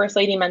it, and the First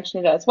Lady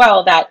mentioned it as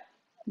well, that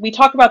we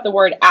talk about the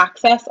word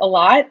access a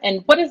lot,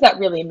 and what does that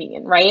really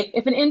mean, right?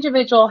 If an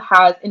individual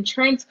has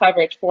insurance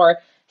coverage for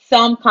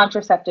some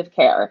contraceptive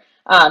care,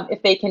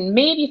 if they can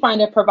maybe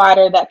find a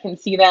provider that can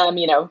see them,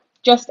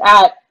 just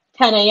at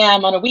 10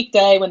 a.m. on a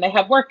weekday when they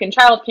have work and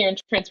childcare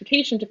and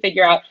transportation to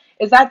figure out,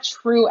 is that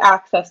true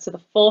access to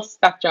the full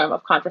spectrum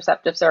of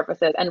contraceptive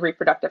services and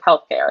reproductive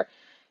health care?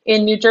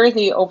 In New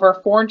Jersey,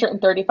 over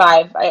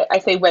 435, I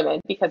say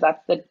women because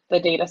that's the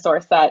data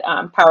source that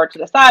Power to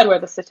Decide, where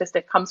the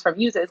statistic comes from,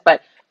 uses,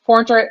 but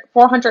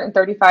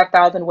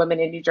 435,000 women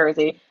in New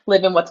Jersey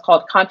live in what's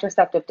called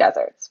contraceptive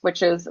deserts,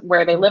 which is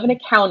where they live in a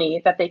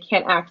county that they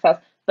can't access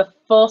the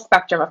full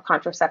spectrum of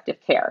contraceptive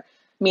care,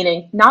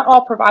 meaning not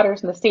all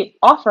providers in the state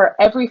offer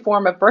every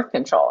form of birth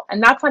control.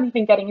 And that's not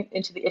even getting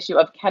into the issue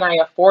of, can I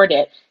afford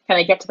it? Can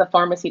I get to the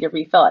pharmacy to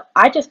refill it?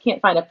 I just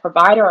can't find a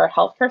provider or a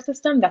healthcare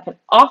system that can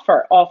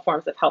offer all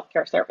forms of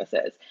healthcare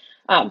services.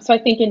 So I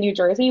think in New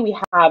Jersey, we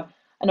have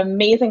an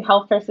amazing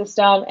healthcare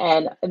system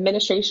and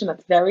administration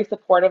that's very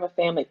supportive of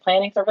family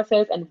planning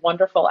services and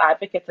wonderful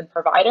advocates and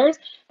providers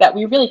that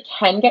we really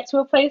can get to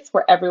a place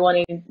where everyone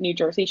in New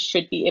Jersey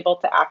should be able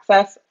to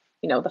access,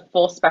 the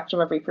full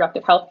spectrum of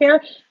reproductive health care.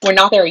 We're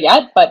not there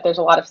yet, but there's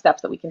a lot of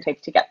steps that we can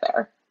take to get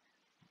there.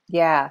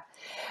 Yeah.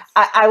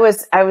 I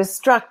was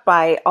struck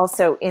by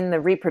also in the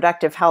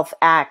Reproductive Health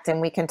Act,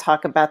 and we can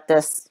talk about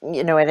this,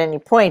 at any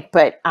point,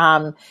 but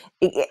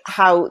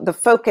how the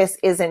focus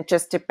isn't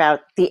just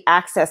about the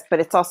access, but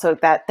it's also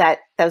that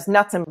those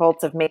nuts and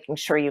bolts of making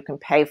sure you can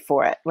pay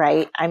for it,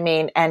 right? I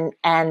mean, and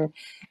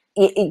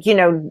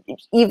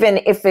even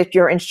if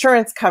your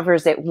insurance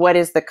covers it, what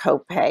is the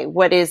copay?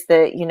 What is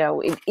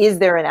is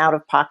there an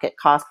out-of-pocket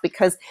cost?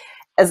 Because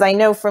as I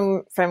know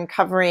from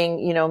covering,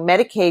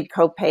 Medicaid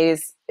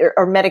copays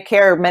or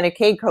Medicare,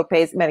 Medicaid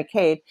copays,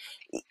 Medicaid,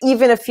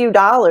 even a few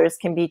dollars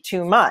can be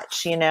too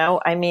much.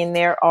 I mean,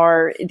 there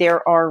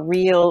are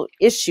real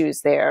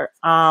issues there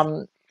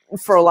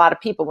for a lot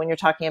of people when you're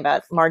talking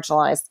about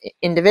marginalized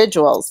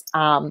individuals.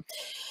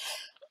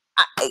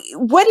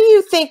 What do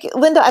you think,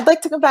 Linda? I'd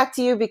like to go back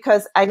to you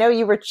because I know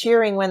you were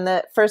cheering when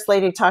the First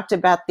Lady talked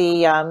about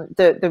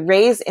the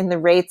raise in the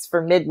rates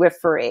for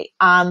midwifery.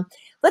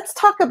 Let's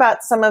talk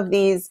about some of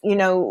these.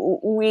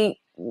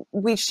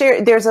 We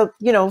share. There's a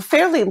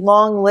fairly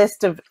long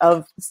list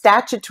of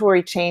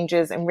statutory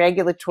changes and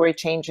regulatory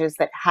changes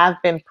that have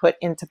been put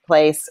into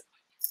place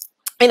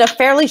in a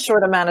fairly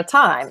short amount of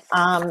time,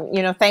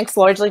 thanks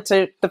largely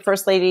to the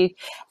First Lady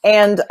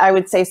and I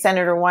would say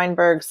Senator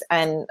Weinberg's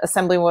and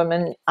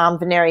Assemblywoman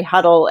Veneri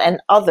Huddle and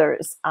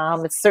others.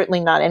 It's certainly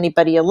not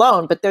anybody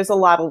alone, but there's a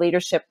lot of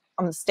leadership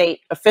on the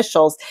state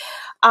officials.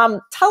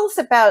 Tell us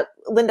about,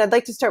 Linda, I'd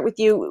like to start with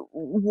you.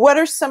 What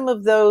are some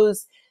of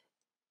those,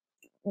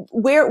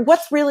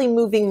 what's really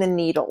moving the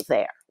needle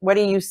there? What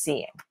are you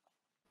seeing?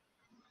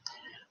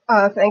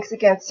 Thanks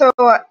again. So,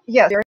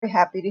 yes, very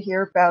happy to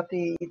hear about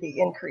the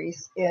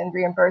increase in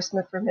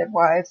reimbursement for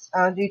midwives.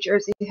 New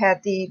Jersey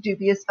had the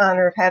dubious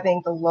honor of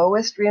having the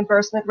lowest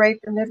reimbursement rate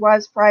for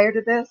midwives prior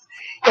to this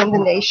in the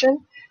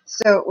nation.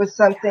 So it was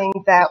something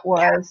that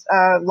was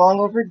long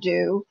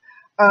overdue.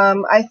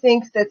 I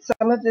think that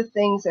some of the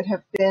things that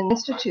have been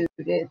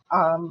instituted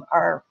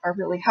are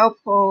really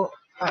helpful.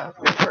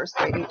 The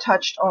First Lady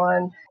touched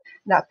on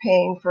not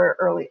paying for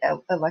early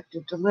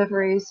elective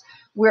deliveries.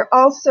 We're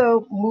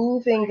also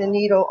moving the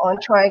needle on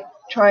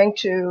trying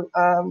to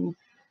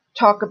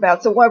talk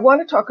about. So I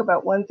want to talk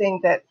about one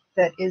thing that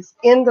is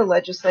in the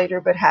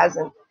legislature but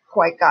hasn't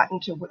quite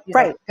gotten to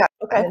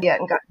gotten yet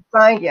and gotten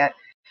signed yet.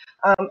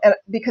 And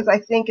because I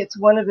think it's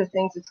one of the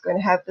things that's going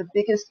to have the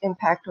biggest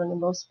impact on the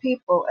most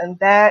people, and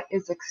that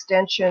is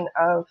extension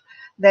of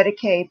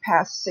Medicaid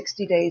past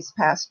 60 days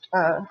past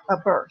a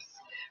birth.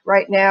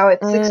 Right now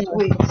it's 6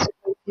 weeks.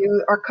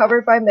 You are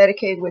covered by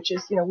Medicaid, which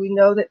is, we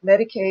know that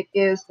Medicaid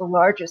is the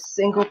largest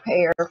single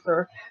payer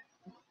for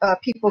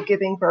people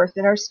giving birth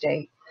in our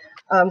state.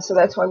 So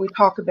that's why we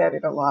talk about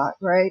it a lot,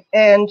 right?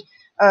 And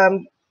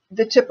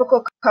the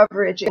typical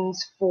coverage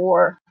ends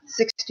for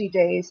 60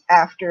 days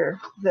after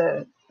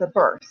the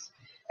birth.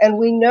 And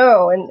we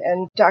know,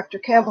 and Dr.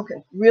 Campbell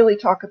can really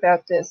talk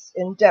about this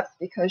in depth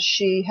because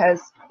she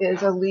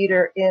is a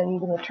leader in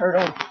the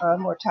Maternal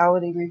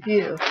Mortality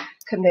Review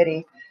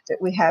Committee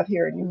that we have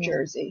here in New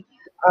Jersey.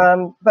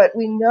 But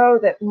we know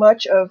that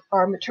much of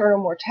our maternal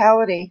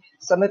mortality,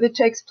 some of it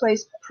takes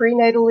place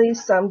prenatally,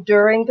 some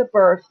during the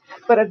birth,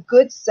 but a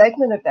good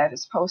segment of that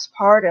is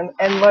postpartum,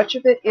 and much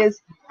of it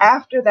is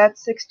after that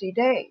 60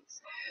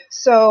 days.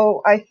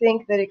 So I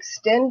think that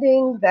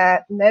extending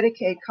that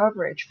Medicaid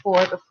coverage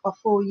for a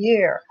full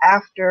year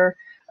after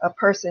a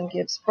person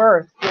gives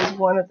birth is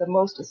one of the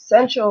most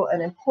essential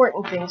and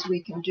important things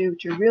we can do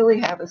to really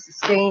have a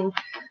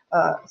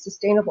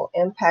sustainable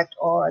impact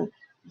on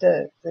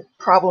the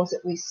problems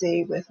that we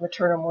see with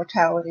maternal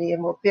mortality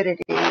and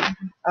morbidity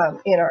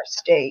in our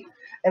state.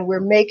 And we're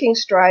making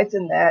strides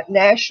in that.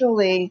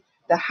 Nationally,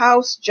 the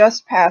House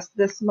just passed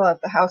this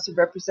month, the House of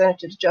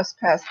Representatives just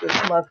passed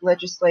this month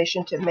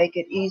legislation to make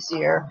it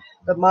easier,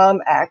 the MOM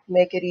Act,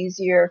 make it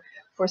easier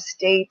for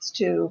states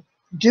to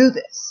do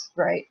this,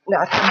 right?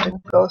 Not to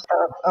go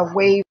through a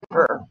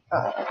waiver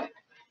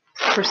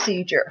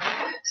procedure,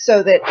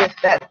 so that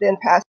if that then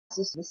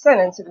passes the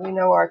Senate, and we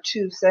know our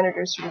 2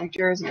 senators from New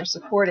Jersey are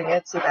supporting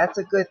it, so that's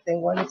a good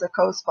thing. One is a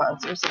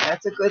co-sponsor, so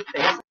that's a good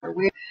thing. So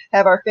we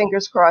have our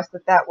fingers crossed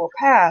that will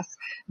pass.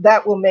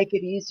 That will make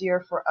it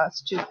easier for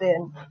us to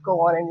then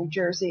go on in New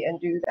Jersey and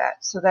do that.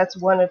 So that's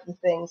one of the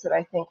things that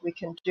I think we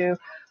can do,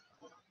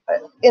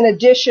 in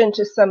addition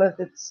to some of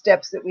the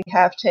steps that we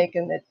have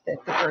taken that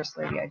the First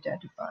Lady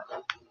identified.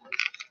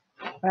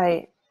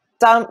 Right.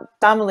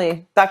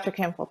 Damali, Dr.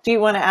 Campbell, do you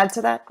want to add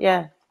to that?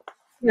 Yeah.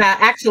 Yeah,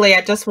 actually,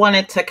 I just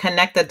wanted to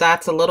connect the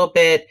dots a little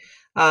bit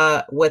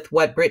with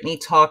what Brittany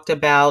talked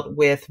about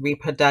with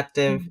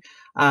reproductive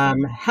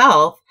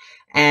health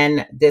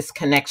and this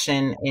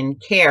connection in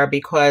care,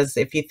 because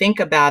if you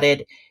think about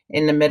it,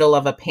 in the middle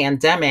of a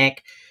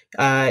pandemic,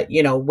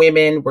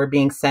 women were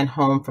being sent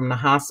home from the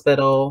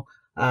hospital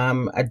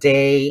a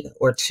day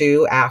or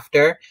two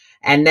after,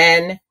 and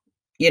then,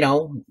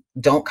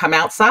 don't come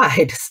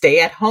outside, stay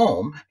at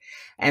home.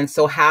 And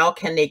so how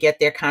can they get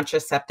their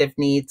contraceptive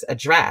needs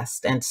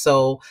addressed? And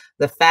so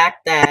the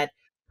fact that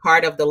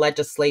part of the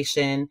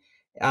legislation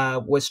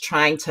was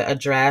trying to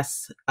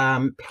address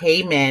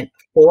payment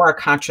for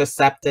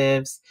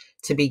contraceptives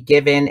to be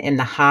given in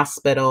the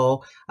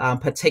hospital,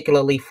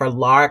 particularly for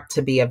LARC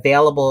to be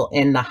available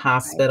in the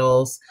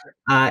hospitals,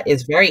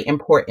 is very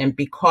important,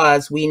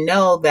 because we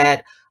know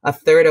that a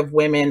third of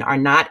women are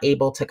not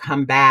able to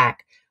come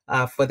back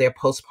for their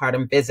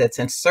postpartum visits.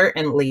 And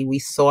certainly we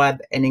saw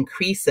an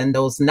increase in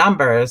those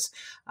numbers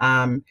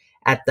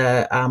at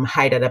the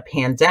height of the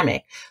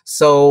pandemic.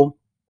 So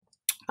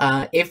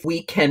if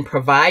we can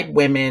provide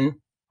women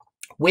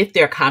with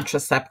their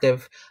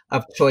contraceptive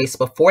of choice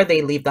before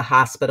they leave the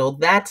hospital,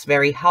 that's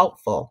very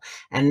helpful.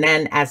 And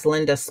then, as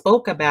Linda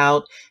spoke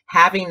about,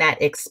 having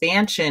that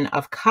expansion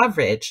of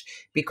coverage,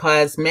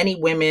 because many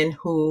women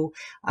who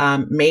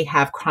may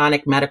have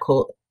chronic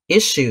medical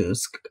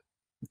issues,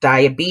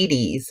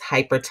 diabetes,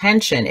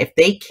 hypertension, if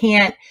they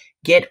can't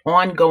get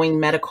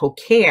ongoing medical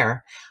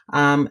care,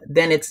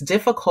 then it's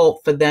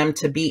difficult for them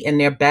to be in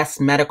their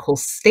best medical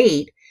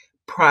state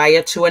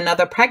prior to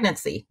another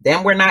pregnancy.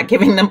 Then we're not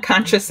giving them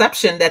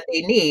contraception that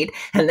they need,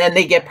 and then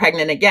they get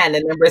pregnant again.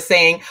 And then we're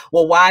saying,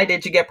 well, why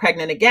did you get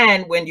pregnant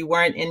again when you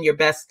weren't in your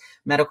best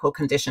medical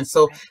condition?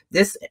 So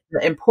this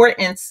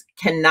importance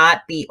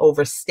cannot be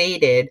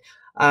overstated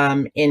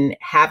in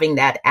having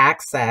that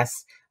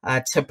access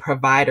to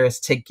providers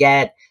to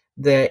get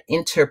the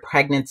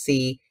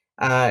interpregnancy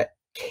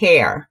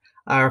care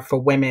for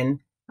women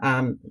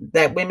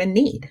that women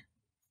need.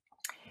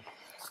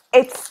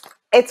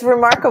 It's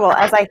remarkable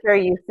as I hear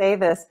you say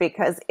this,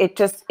 because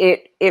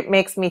it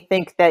makes me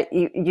think that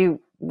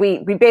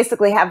we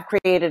basically have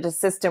created a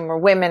system where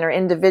women, or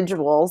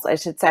individuals, I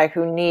should say,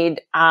 who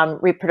need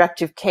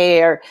reproductive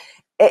care,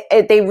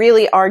 they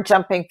really are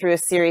jumping through a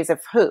series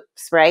of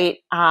hoops, right?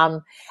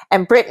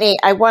 And Brittany,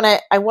 I want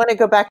to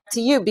go back to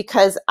you,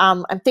 because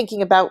I'm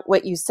thinking about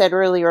what you said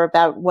earlier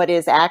about what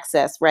is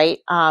access, right?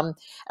 And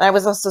I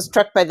was also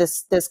struck by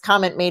this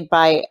comment made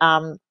by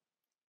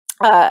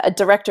a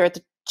director at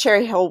the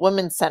Cherry Hill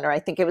Women's Center. I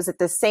think it was at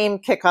the same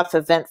kickoff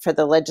event for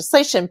the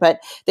legislation,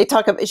 but they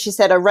talk about, she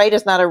said, a right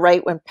is not a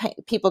right when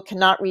people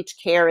cannot reach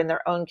care in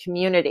their own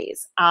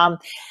communities. I've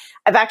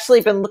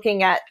actually been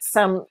looking at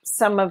some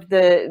of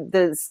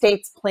the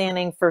states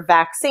planning for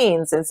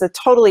vaccines. It's a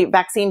totally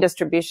vaccine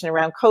distribution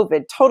around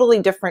COVID,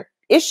 totally different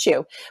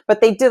issue, but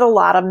they did a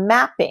lot of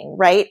mapping,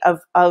 right, of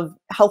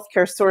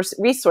healthcare source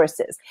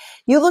resources.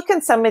 You look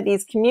in some of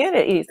these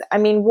communities, I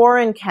mean,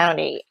 Warren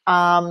County,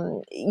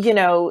 Salem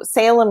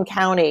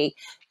County,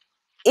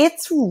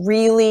 it's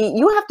really,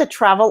 you have to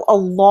travel a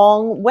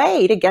long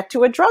way to get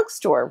to a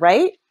drugstore,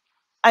 right?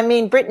 I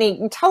mean,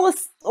 Brittany, tell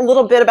us a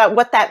little bit about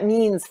what that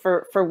means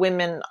for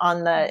women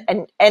on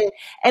the,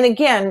 and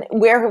again,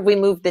 where have we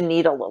moved the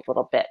needle a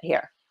little bit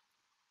here?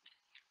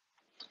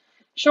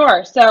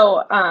 Sure.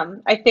 So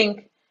I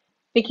think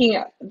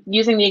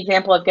using the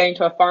example of getting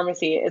to a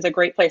pharmacy is a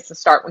great place to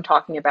start when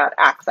talking about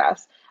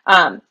access.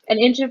 And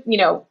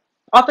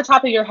off the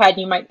top of your head,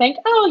 you might think,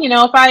 oh,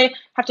 if I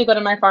have to go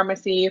to my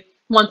pharmacy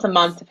once a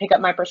month to pick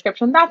up my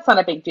prescription, that's not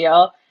a big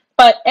deal.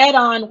 But add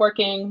on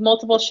working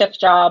multiple shift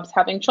jobs,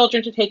 having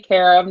children to take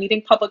care of,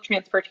 needing public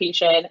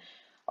transportation,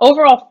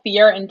 overall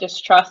fear and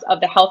distrust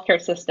of the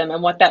healthcare system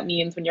and what that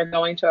means when you're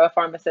going to a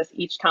pharmacist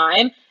each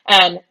time.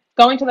 And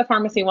going to the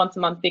pharmacy once a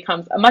month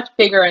becomes a much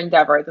bigger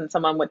endeavor than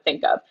someone would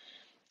think of.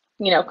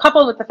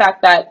 Coupled with the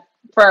fact that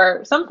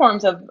for some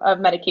forms of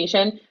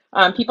medication,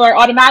 people are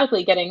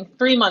automatically getting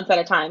 3 months at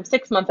a time,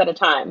 6 months at a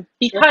time,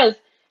 because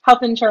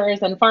health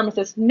insurers and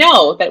pharmacists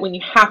know that when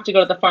you have to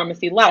go to the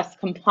pharmacy less,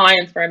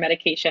 compliance for a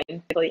medication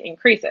typically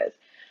increases.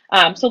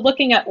 So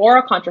looking at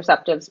oral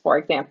contraceptives, for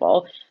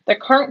example, the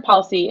current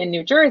policy in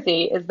New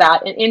Jersey is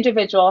that an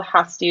individual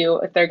has to,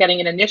 if they're getting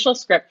an initial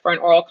script for an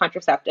oral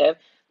contraceptive,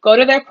 go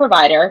to their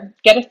provider,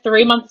 get a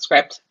 3-month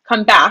script,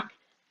 come back,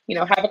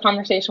 have a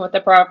conversation with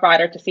the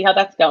provider to see how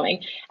that's going.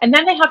 And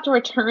then they have to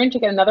return to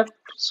get another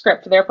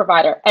script to their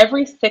provider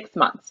every 6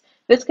 months.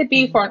 This could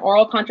be for an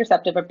oral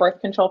contraceptive, a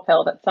birth control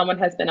pill that someone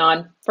has been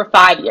on for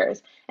 5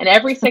 years. And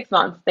every 6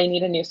 months, they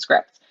need a new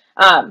script.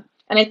 And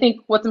I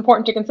think what's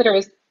important to consider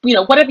is,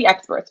 what are the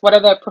experts? What are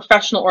the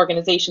professional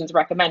organizations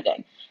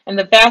recommending? And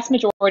the vast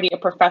majority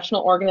of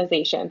professional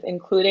organizations,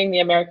 including the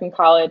American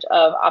College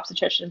of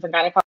Obstetricians and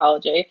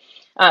Gynecology,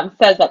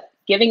 says that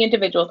giving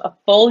individuals a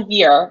full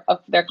year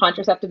of their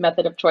contraceptive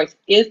method of choice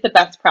is the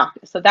best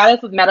practice. So that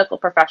is what medical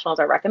professionals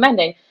are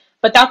recommending,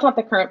 but that's not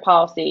the current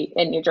policy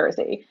in New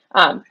Jersey.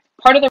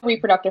 Part of the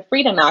Reproductive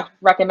Freedom Act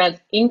recommends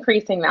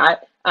increasing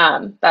that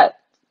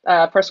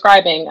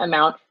prescribing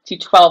amount to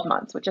 12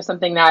 months, which is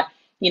something that,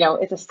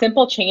 is a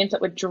simple change that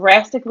would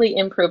drastically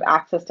improve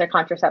access to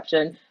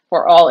contraception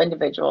for all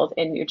individuals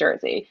in New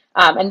Jersey.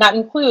 And that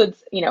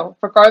includes,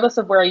 regardless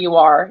of where you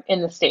are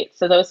in the state.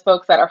 So those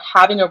folks that are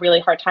having a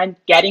really hard time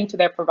getting to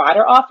their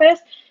provider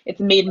office, it's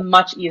made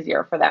much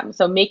easier for them.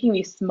 So making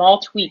these small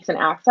tweaks in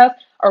access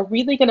are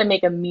really going to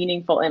make a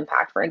meaningful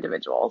impact for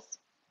individuals.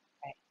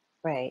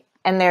 Right.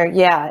 And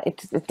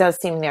it does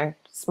seem they're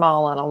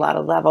small on a lot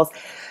of levels.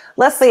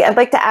 Leslie, I'd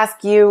like to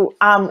ask you,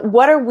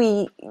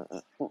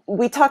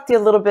 we talked a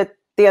little bit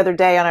the other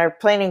day on our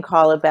planning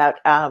call about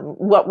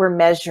what we're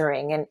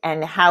measuring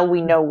and how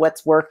we know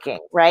what's working,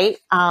 right?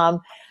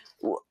 How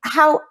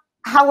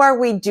are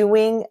we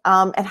doing,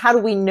 and how do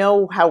we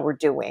know how we're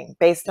doing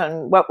based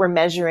on what we're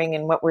measuring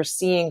and what we're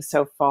seeing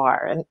so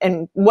far?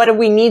 And what do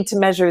we need to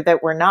measure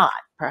that we're not,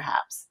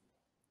 perhaps?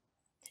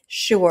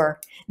 Sure.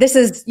 This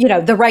is,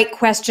 the right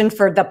question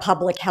for the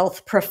public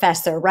health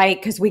professor, right?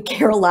 Because we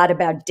care a lot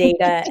about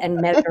data and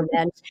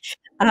measurement.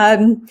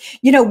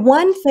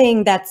 One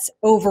thing that's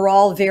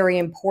overall very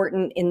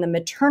important in the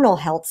maternal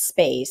health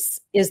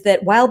space is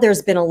that while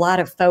there's been a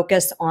lot of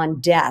focus on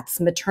deaths,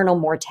 maternal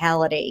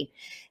mortality,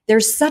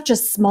 there's such a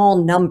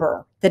small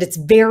number that it's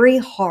very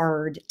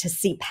hard to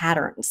see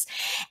patterns.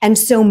 And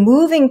so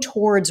moving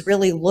towards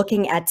really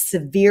looking at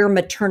severe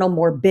maternal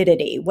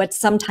morbidity, what's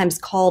sometimes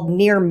called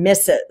near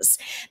misses,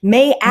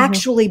 may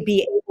actually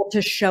be able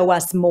to show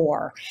us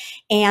more.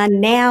 And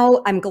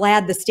now I'm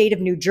glad the state of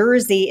New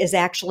Jersey is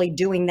actually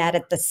doing that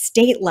at the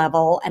state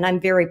level. And I'm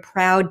very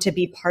proud to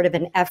be part of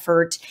an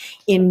effort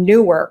in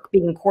Newark,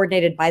 being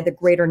coordinated by the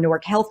Greater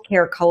Newark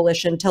Healthcare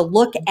Coalition, to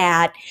look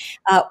at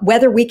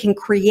whether we can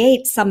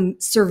create some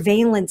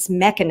surveillance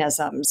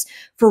mechanisms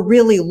for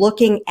really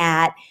looking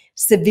at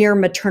severe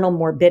maternal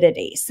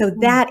morbidity. So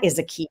that is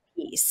a key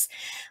piece.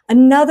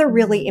 Another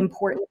really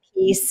important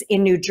piece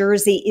in New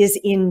Jersey is,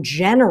 in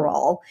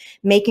general,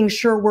 making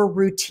sure we're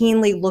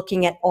routinely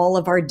looking at all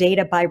of our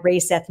data by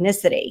race,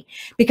 ethnicity.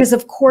 Because,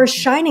 of course,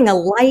 shining a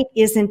light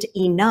isn't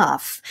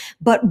enough.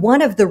 But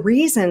one of the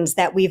reasons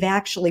that we've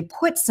actually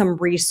put some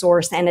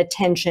resource and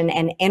attention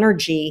and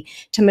energy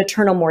to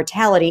maternal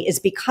mortality is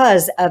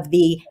because of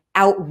the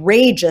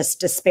outrageous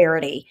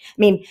disparity. I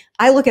mean,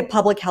 I look at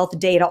public health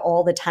data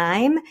all the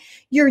time.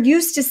 You're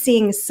used to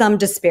seeing some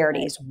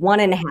disparities,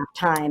 1.5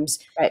 times,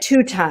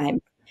 2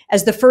 times.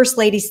 As the First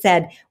Lady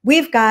said,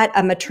 we've got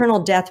a maternal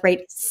death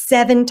rate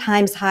 7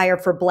 times higher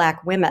for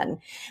Black women.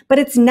 But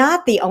it's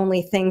not the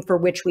only thing for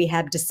which we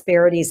have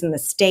disparities in the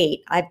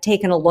state. I've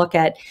taken a look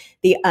at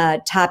the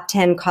top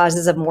 10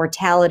 causes of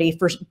mortality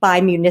by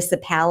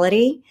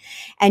municipality,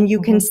 and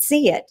you can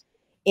see it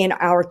in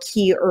our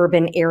key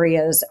urban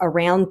areas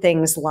around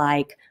things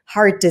like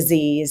heart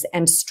disease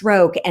and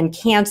stroke and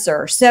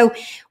cancer. So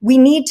we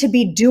need to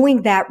be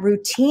doing that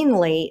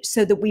routinely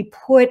so that we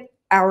put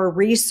our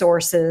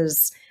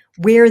resources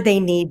where they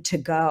need to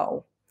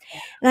go.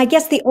 And I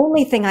guess the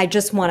only thing I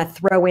just want to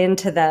throw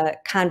into the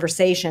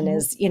conversation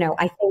is,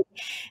 I think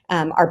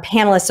our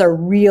panelists are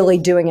really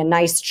doing a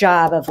nice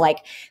job of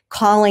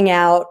calling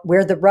out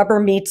where the rubber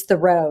meets the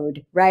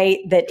road, right?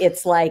 That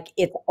it's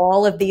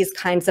all of these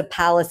kinds of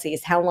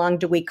policies. How long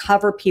do we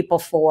cover people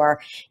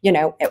for?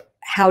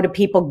 How do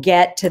people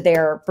get to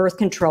their birth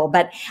control?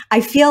 But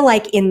I feel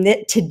like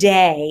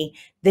today,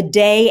 the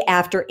day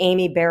after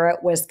Amy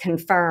Barrett was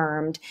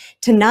confirmed,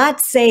 to not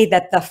say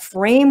that the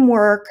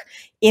framework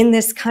in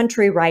this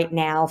country right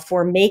now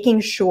for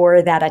making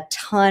sure that a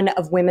ton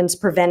of women's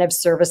preventive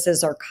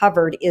services are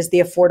covered is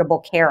the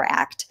Affordable Care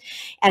Act.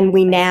 And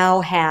we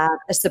now have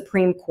a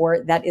Supreme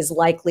Court that is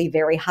likely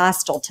very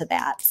hostile to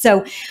that.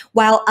 So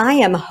while I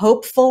am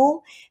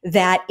hopeful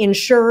that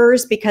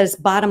insurers, because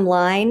bottom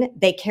line,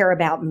 they care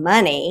about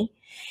money,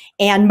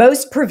 and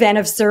most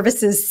preventive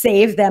services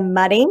save them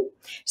money.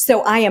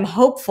 So I am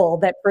hopeful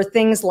that for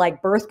things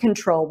like birth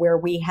control, where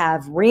we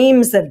have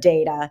reams of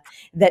data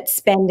that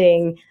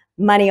spending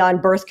money on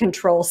birth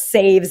control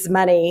saves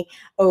money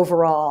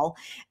overall,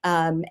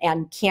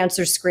 and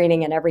cancer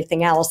screening and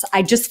everything else,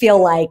 I just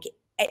feel like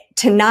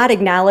to not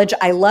acknowledge,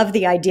 I love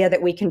the idea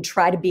that we can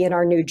try to be in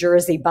our New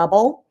Jersey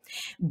bubble.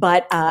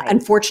 But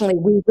unfortunately,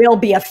 we will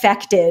be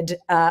affected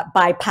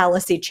by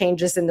policy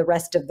changes in the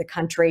rest of the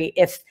country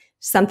if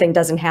something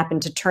doesn't happen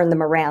to turn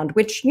them around,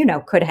 which,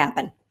 could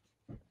happen.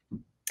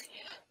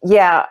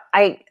 Yeah,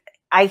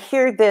 I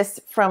hear this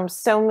from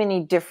so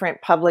many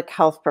different public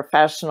health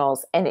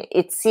professionals, and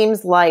it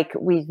seems like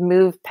we've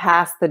moved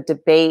past the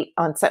debate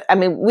on,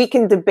 we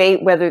can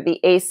debate whether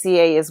the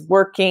ACA is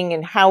working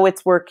and how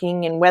it's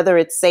working and whether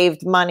it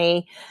saved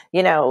money,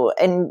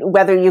 and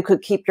whether you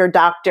could keep your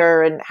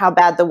doctor and how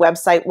bad the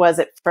website was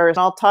at first.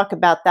 I'll talk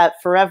about that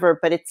forever,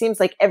 but it seems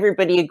like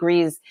everybody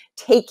agrees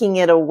taking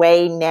it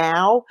away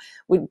now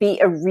would be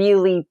a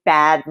really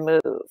bad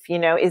move,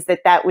 is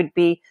that would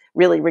be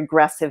really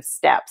regressive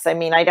steps. I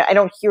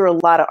don't hear a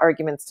lot of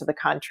arguments to the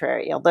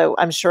contrary, although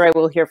I'm sure I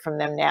will hear from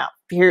them now.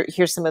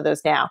 Hear some of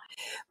those now.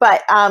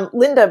 But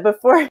Linda,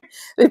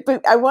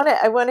 I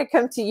want to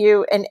come to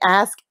you and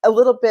ask a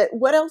little bit,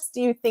 what else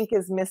do you think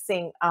is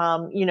missing,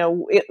 on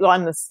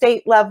the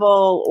state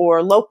level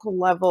or local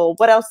level?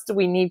 What else do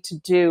we need to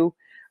do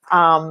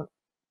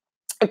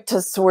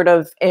to sort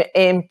of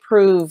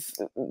improve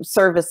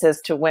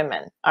services to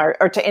women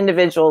or to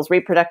individuals,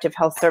 reproductive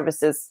health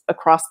services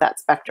across that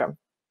spectrum?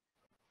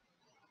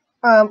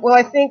 Well,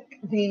 I think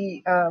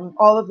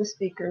all of the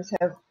speakers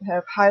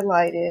have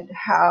highlighted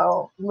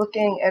how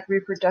looking at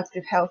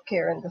reproductive health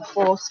care and the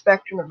full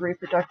spectrum of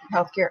reproductive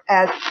health care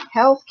as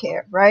health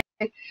care, right?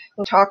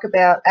 We'll talk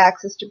about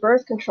access to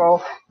birth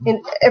control.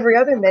 In every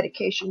other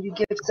medication, you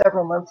give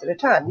several months at a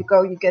time. You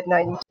go, you get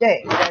 90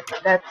 days.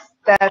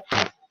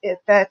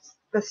 That's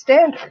the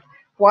standard.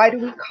 Why do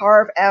we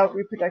carve out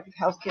reproductive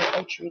health care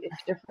and treat it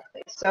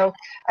differently? So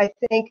I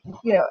think,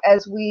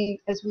 as we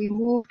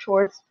move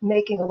towards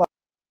making a lot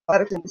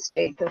in the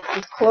state, the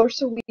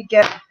closer we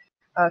get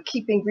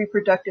keeping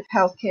reproductive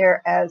health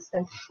care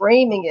and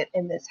framing it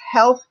in this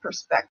health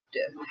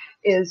perspective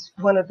is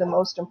one of the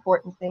most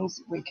important things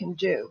that we can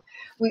do.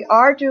 We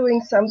are doing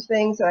some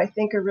things that I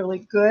think are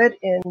really good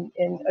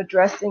in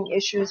addressing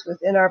issues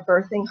within our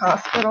birthing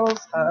hospitals.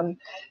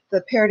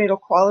 The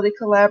Perinatal Quality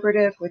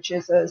Collaborative, which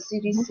is a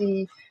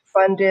CDC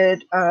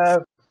funded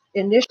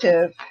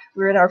initiative,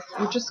 we're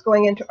just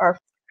going into our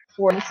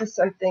this is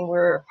something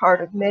we're a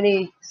part of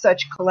many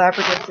such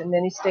collaboratives in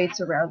many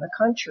states around the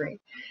country.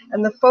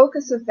 And the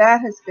focus of that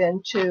has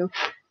been to,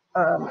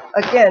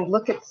 again,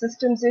 look at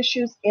systems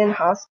issues in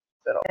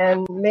hospitals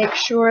and make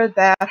sure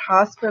that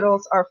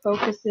hospitals are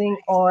focusing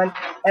on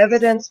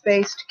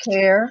evidence-based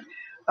care.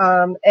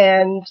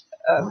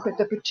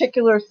 The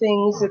particular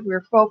things that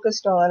we're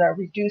focused on are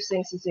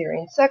reducing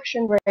cesarean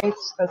section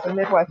rates. As a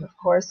midwife, of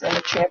course, and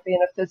a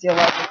champion of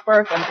physiologic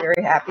birth, I'm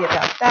very happy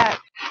about that,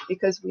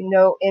 because we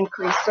know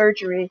increased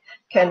surgery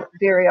can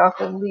very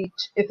often lead,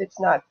 if it's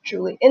not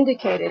truly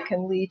indicated,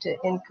 can lead to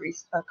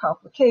increased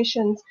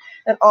complications.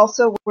 And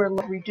also we're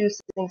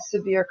reducing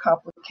severe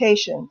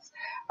complications.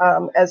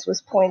 As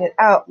was pointed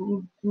out,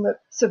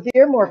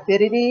 severe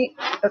morbidity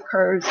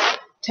occurs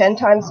 10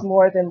 times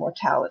more than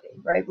mortality,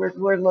 right?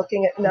 We're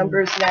looking at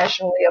numbers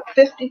nationally of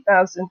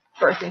 50,000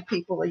 birthing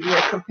people a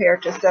year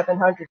compared to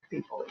 700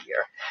 people a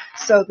year.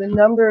 So the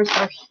numbers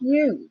are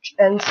huge.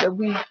 And so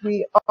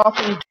we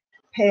often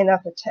pay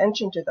enough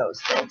attention to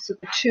those things. So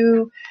the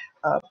two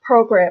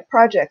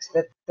projects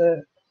that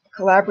the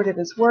collaborative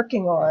is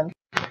working on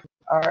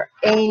are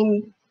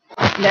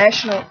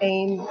national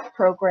AIM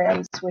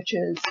programs, which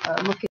is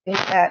looking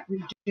at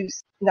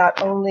reduce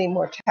not only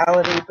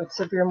mortality, but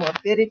severe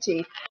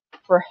morbidity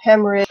for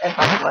hemorrhage and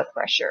high blood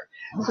pressure.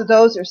 So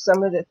those are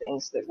some of the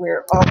things that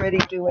we're already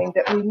doing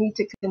that we need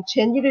to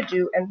continue to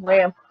do and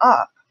ramp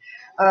up.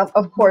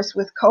 Of course,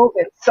 with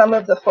COVID, some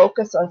of the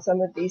focus on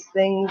some of these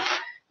things,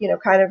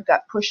 kind of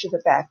got pushed to the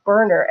back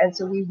burner. And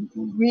so we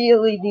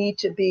really need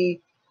to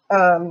be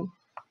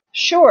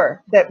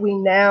sure that we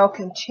now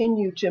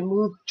continue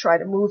to try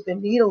to move the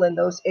needle in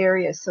those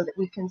areas so that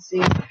we can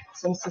see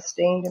some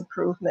sustained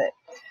improvement.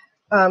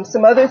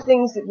 Some other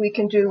things that we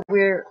can do,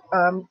 we're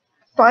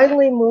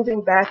finally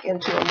moving back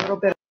into a little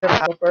bit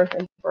of birth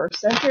and birth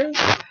centers.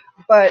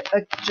 But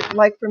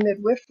like for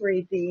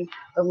midwifery, the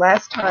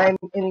last time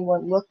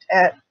anyone looked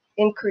at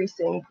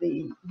increasing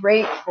the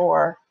rate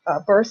for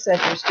birth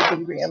centers to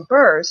be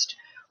reimbursed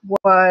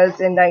was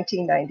in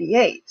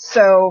 1998.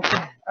 So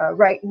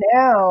right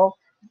now,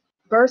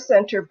 birth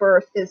center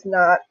birth is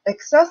not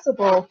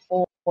accessible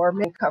for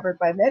men covered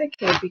by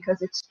Medicaid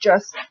because it's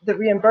just the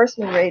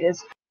reimbursement rate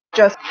is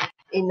just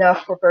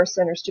enough for birth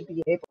centers to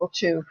be able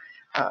to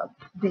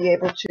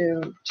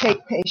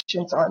take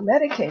patients on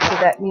Medicaid. So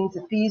that means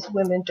that these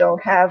women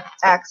don't have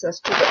access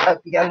to the,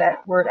 beyond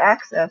that word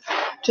access,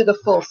 to the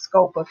full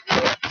scope of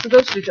care. So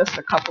those are just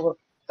a couple of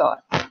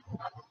thoughts.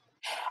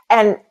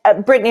 And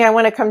Brittany, I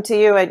want to come to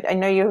you. I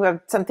know you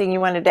have something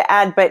you wanted to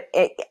add, but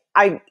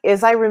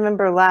as I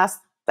remember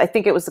I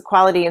think it was the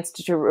Quality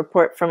Institute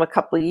report from a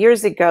couple of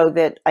years ago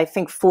that I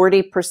think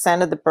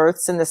 40% of the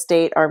births in the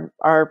state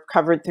are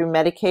covered through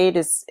Medicaid.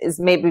 Is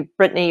maybe,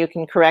 Brittany, you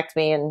can correct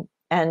me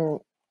and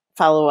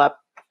follow up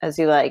as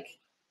you like.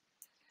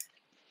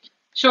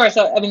 Sure.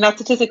 So, I mean, that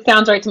statistic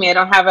sounds right to me. I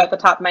don't have it at the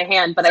top of my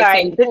hand, but Sorry, I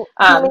think didn't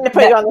mean to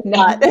put you on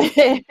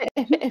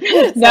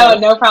the spot.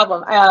 No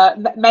problem.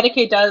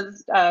 Medicaid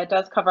does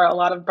cover a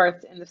lot of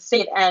births in the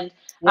state, and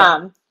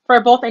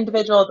for both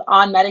individuals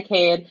on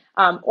Medicaid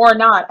or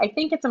not, I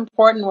think it's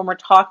important when we're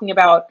talking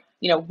about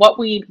what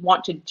we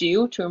want to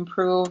do to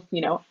improve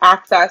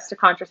access to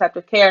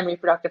contraceptive care and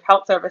reproductive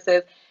health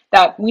services,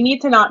 that we need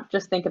to not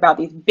just think about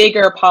these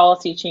bigger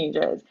policy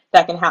changes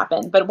that can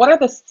happen, but what are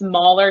the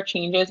smaller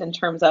changes in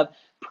terms of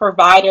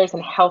providers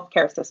and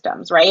healthcare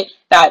systems, right?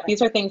 That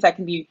these are things that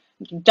can be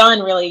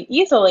done really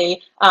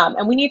easily,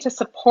 and we need to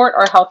support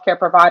our healthcare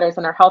providers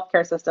and our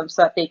healthcare systems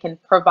so that they can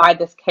provide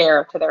this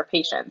care to their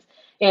patients.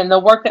 In the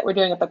work that we're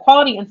doing at the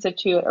Quality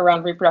Institute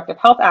around reproductive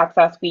health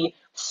access, we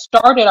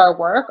started our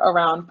work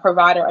around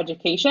provider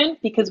education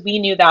because we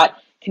knew that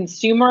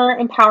consumer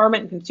empowerment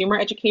and consumer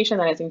education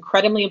that is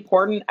incredibly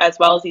important, as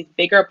well as these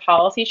bigger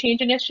policy change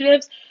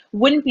initiatives,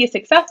 wouldn't be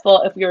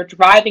successful if we were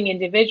driving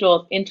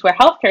individuals into a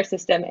healthcare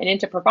system and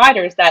into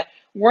providers that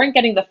weren't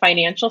getting the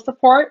financial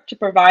support to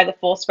provide the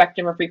full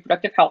spectrum of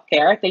reproductive health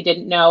care. They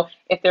didn't know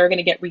if they were going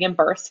to get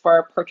reimbursed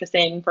for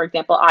purchasing, for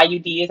example,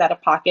 IUDs out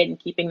of pocket and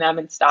keeping them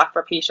in stock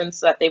for patients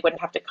so that they wouldn't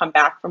have to come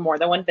back for more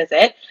than one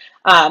visit.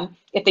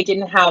 If they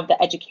didn't have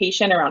the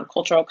education around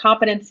cultural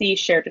competency,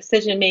 shared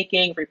decision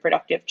making,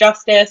 reproductive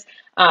justice.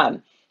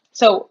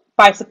 So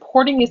by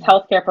supporting these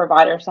healthcare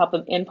providers to help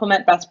them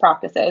implement best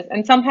practices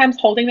and sometimes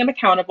holding them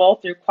accountable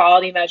through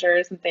quality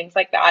measures and things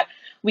like that,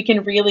 we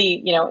can really,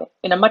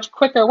 in a much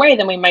quicker way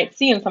than we might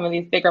see in some of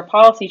these bigger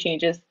policy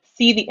changes,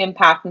 see the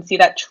impact and see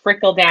that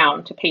trickle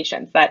down to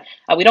patients, that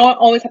we don't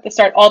always have to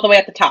start all the way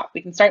at the top.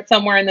 We can start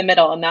somewhere in the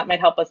middle, and that might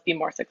help us be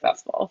more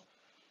successful.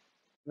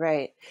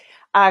 Right.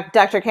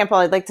 Dr. Campbell,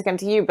 I'd like to come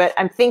to you, but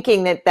I'm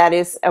thinking that that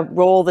is a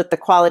role that the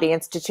Quality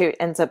Institute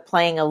ends up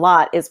playing a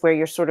lot, is where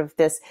you're sort of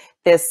this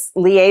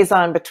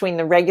liaison between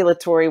the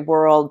regulatory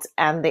world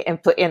and the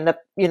input in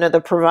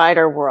the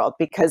provider world,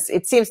 because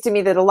it seems to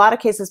me that a lot of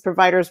cases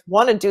providers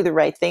want to do the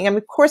right thing. I mean,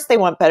 of course they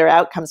want better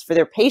outcomes for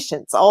their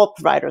patients. All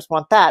providers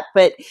want that,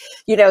 but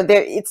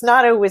it's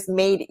not always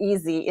made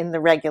easy in the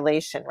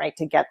regulation, right,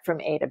 to get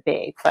from A to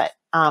B. But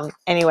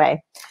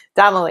anyway,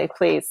 Damali,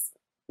 please,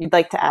 you'd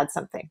like to add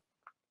something.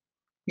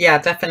 Yeah,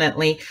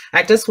 definitely.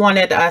 I just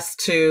wanted us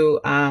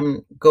to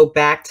go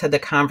back to the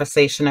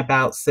conversation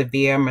about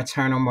severe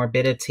maternal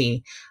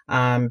morbidity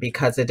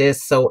because it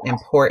is so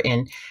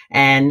important.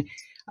 And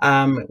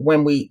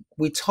when we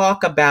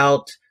talk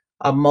about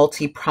a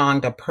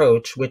multi-pronged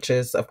approach, which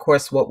is, of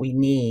course, what we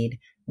need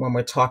when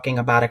we're talking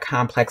about a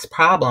complex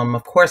problem,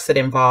 of course, it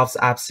involves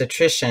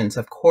obstetricians.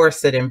 Of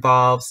course, it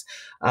involves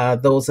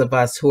those of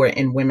us who are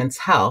in women's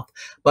health.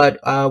 But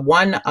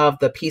one of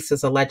the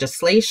pieces of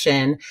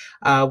legislation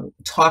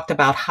talked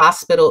about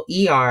hospital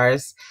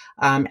ERs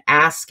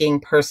asking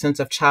persons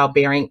of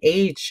childbearing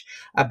age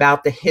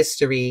about the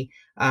history,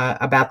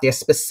 about their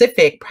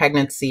specific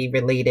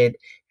pregnancy-related,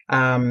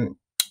 the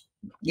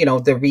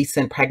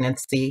recent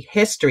pregnancy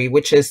history,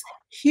 which is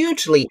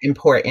hugely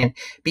important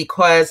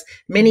because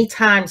many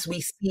times we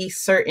see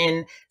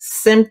certain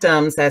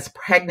symptoms as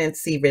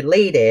pregnancy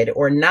related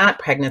or not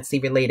pregnancy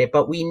related,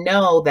 but we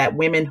know that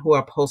women who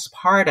are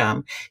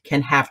postpartum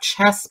can have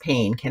chest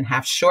pain, can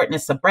have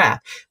shortness of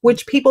breath,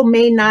 which people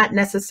may not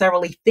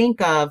necessarily think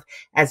of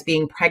as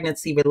being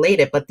pregnancy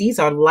related, but these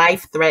are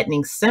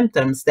life-threatening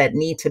symptoms that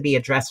need to be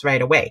addressed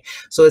right away.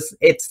 So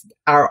it's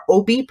our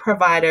OB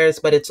providers,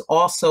 but it's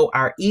also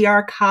our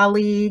ER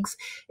colleagues.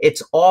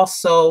 It's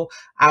also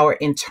our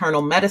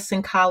internal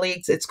medicine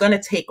colleagues. It's going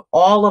to take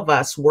all of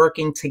us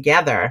working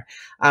together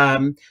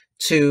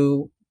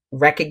to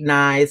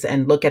recognize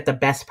and look at the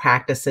best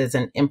practices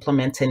and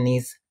implementing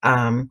these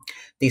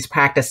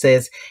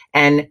practices.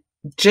 And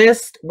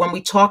just when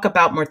we talk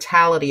about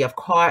mortality, of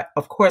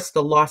course,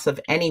 the loss of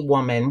any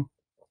woman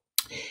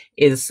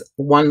is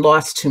one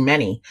loss too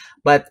many.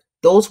 But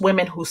those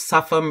women who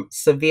suffer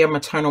severe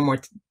maternal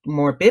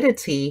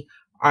morbidity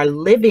are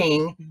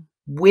living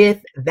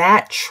with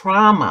that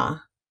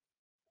trauma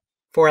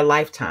for a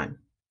lifetime.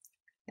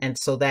 And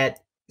it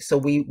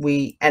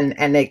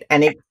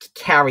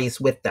carries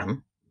with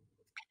them.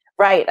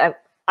 Right.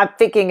 I'm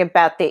thinking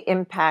about the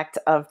impact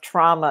of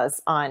traumas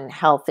on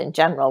health in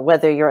general,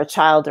 whether you're a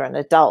child or an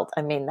adult.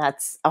 I mean,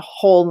 that's a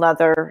whole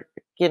nother,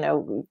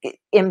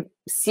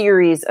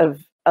 series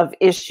of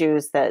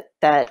issues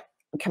that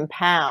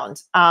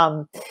compound.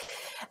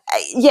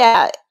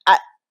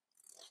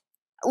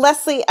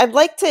 Leslie, I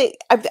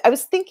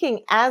was thinking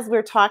as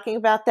we're talking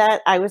about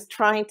that, I was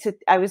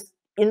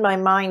in my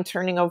mind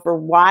turning over,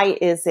 why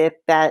is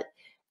it that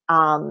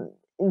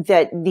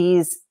that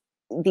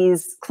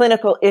these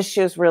clinical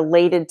issues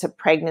related to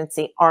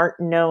pregnancy aren't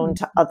known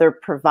to other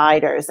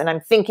providers? And I'm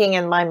thinking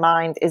in my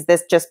mind, is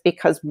this just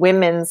because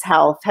women's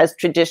health has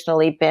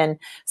traditionally been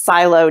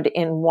siloed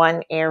in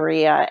one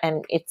area?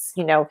 And it's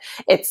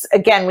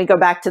again, we go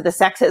back to the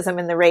sexism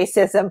and the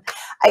racism.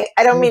 I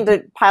don't mean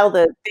to pile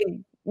the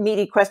big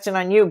meaty question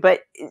on you,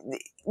 but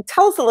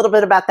tell us a little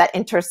bit about that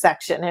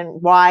intersection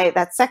and why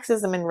that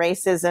sexism and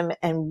racism,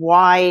 and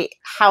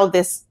how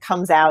this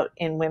comes out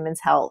in women's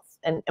health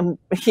and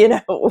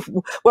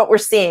what we're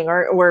seeing,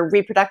 or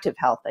reproductive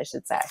health, I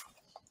should say.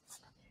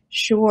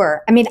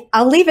 Sure. I mean,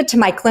 I'll leave it to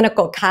my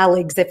clinical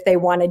colleagues if they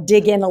want to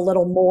dig in a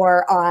little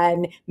more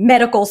on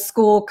medical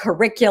school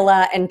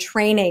curricula and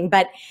training.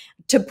 But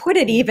to put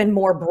it even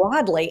more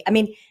broadly, I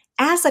mean,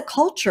 as a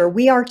culture,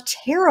 we are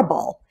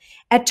terrible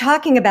at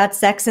talking about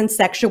sex and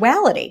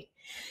sexuality.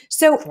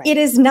 So It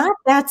is not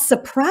that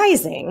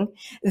surprising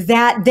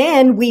that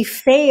then we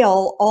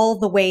fail all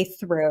the way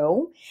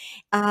through,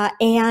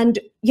 and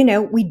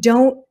we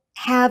don't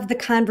have the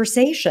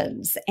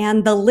conversations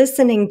and the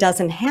listening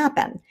doesn't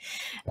happen.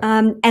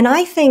 And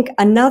I think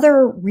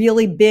another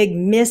really big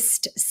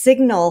missed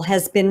signal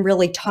has been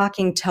really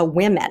talking to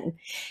women.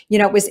 You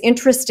know, it was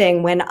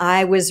interesting when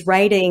I was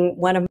writing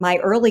one of my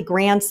early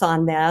grants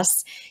on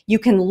this, you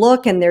can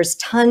look and there's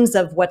tons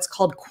of what's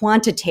called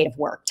quantitative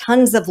work,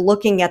 tons of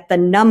looking at the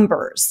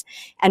numbers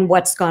and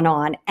what's gone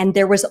on. And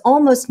there was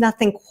almost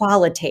nothing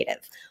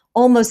qualitative.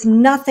 Almost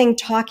nothing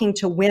talking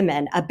to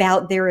women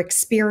about their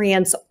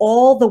experience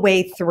all the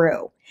way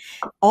through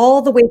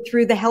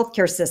the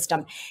healthcare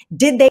system.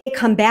 Did they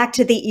come back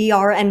to the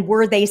ER and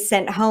were they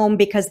sent home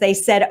because they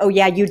said, oh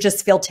yeah, you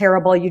just feel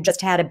terrible, you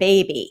just had a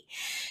baby?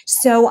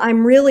 So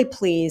I'm really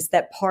pleased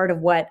that part of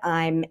what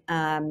I'm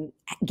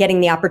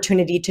getting the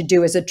opportunity to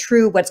do is a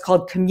true what's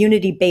called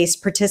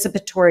community-based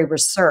participatory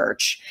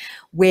research,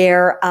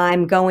 where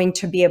I'm going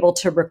to be able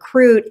to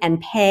recruit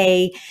and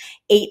pay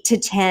 8 to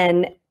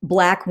 10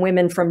 Black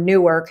women from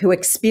Newark who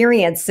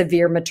experience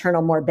severe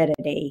maternal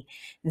morbidity.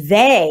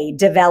 They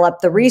develop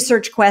the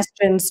research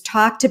questions,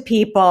 talk to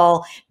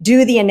people,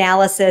 do the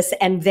analysis,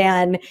 and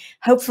then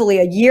hopefully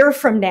a year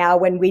from now,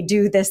 when we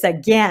do this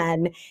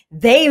again,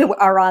 they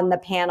are on the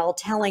panel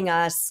telling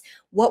us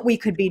what we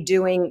could be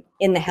doing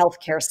in the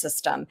healthcare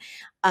system.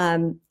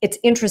 It's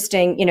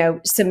interesting, you know,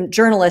 some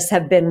journalists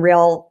have been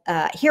real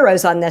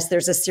heroes on this.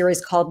 There's a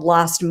series called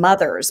Lost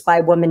Mothers by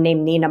a woman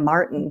named Nina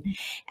Martin.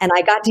 And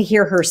I got to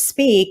hear her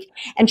speak.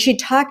 And she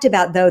talked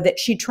about, though, that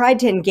she tried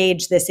to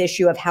engage this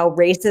issue of how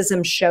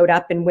racism showed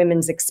up in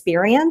women's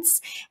experience.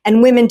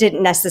 And women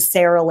didn't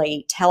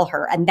necessarily tell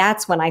her. And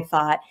that's when I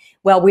thought,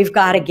 well, we've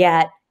got to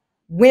get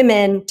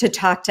women to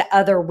talk to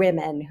other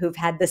women who've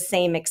had the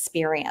same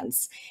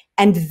experience.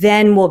 And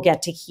then we'll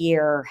get to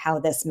hear how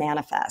this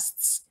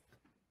manifests.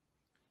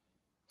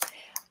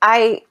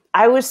 I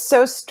was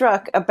so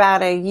struck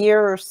about a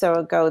year or so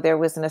ago, there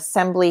was an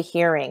assembly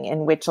hearing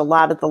in which a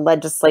lot of the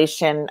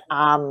legislation,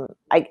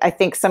 I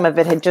think some of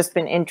it had just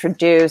been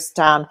introduced,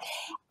 and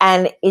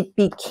it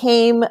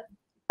became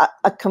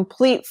a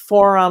complete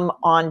forum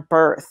on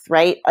birth,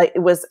 right?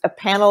 It was a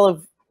panel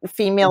of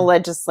female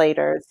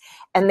legislators,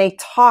 and they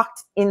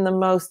talked in the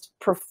most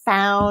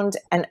profound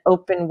and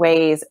open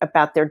ways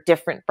about their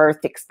different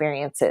birth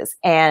experiences.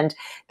 And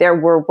there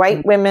were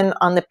white women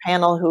on the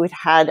panel who had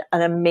had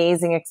an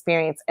amazing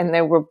experience. And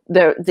there were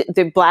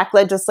the Black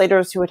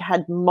legislators who had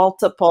had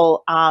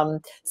multiple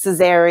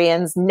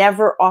cesareans,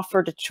 never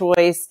offered a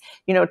choice,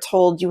 you know,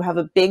 told you have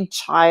a big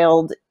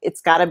child,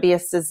 it's got to be a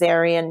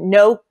cesarean,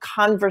 no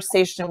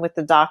conversation with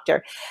the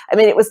doctor. I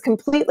mean, it was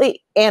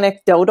completely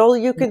anecdotal,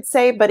 you could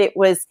say, but it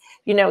was,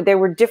 you know, there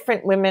were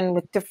different women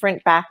with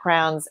different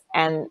backgrounds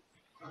and,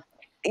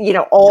 you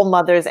know, all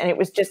mothers. And it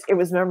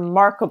was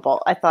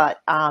remarkable, I thought.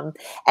 And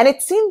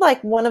it seemed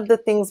like one of the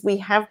things we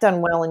have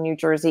done well in New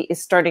Jersey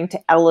is starting to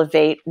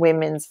elevate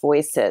women's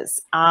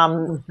voices.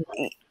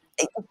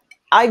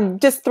 I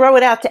just throw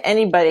it out to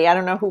anybody. I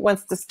don't know who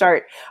wants to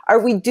start. Are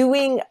we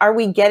getting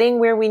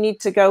where we need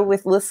to go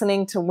with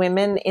listening to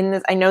women in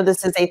this? I know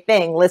this is a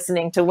thing,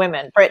 listening to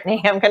women.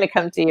 Brittany, I'm going to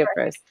come to you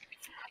first.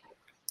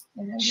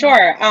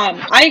 Sure.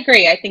 I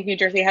agree. I think New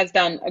Jersey has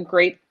done a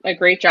great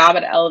job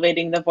at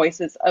elevating the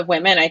voices of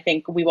women. I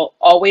think we will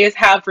always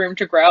have room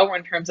to grow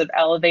in terms of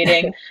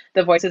elevating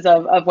the voices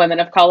of women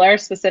of color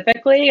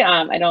specifically.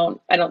 I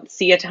don't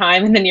see a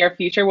time in the near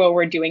future where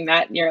we're doing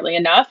that nearly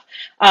enough.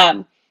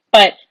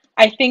 But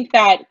I think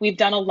that we've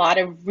done a lot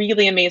of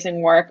really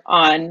amazing work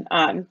on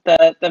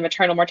the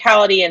maternal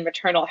mortality and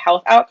maternal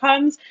health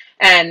outcomes.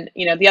 And,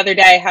 you know, the other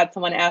day I had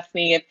someone ask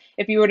me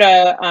if you were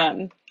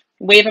to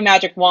wave a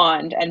magic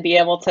wand and be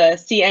able to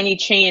see any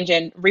change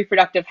in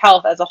reproductive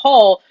health as a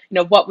whole, you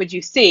know, what would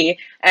you see?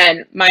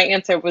 And my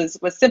answer was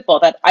simple,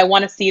 that I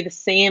want to see the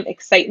same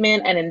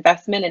excitement and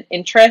investment and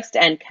interest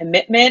and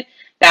commitment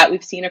that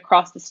we've seen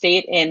across the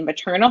state in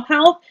maternal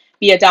health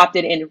be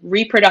adopted in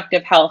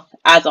reproductive health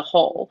as a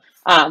whole.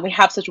 We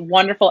have such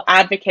wonderful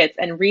advocates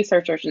and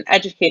researchers and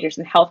educators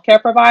and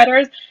healthcare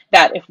providers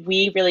that if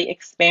we really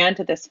expand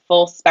to this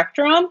full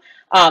spectrum,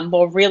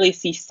 we'll really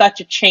see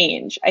such a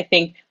change. I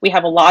think we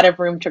have a lot of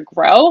room to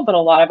grow, but a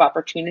lot of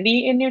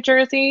opportunity in New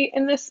Jersey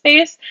in this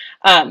space.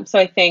 So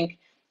I think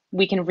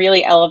we can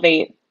really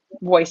elevate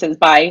voices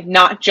by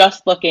not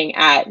just looking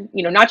at,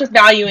 you know, not just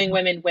valuing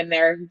women when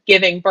they're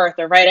giving birth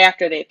or right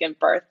after they've given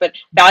birth, but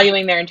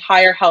valuing their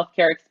entire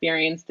healthcare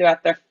experience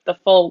throughout the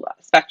full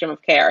spectrum of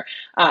care,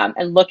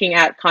 and looking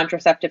at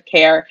contraceptive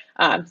care,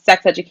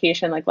 sex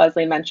education, like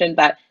Leslie mentioned,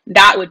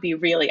 that would be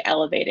really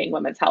elevating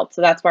women's health.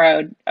 So that's where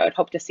I would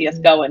hope to see us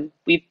go. And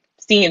we've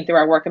seen through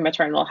our work in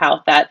maternal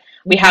health that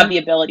we have the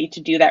ability to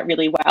do that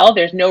really well.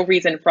 There's no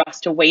reason for us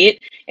to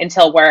wait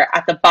until we're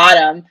at the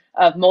bottom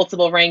of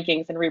multiple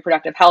rankings and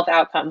reproductive health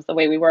outcomes the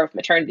way we were with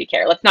maternity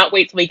care. Let's not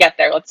wait till we get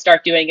there. Let's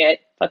start doing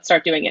it. Let's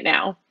start doing it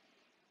now.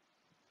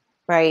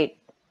 Right.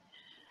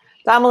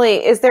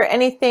 Damali, is there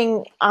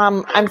anything,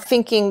 I'm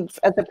thinking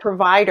as a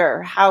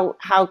provider,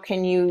 how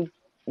can you,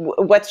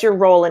 what's your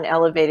role in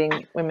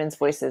elevating women's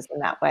voices in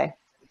that way?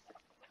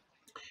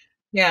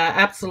 Yeah,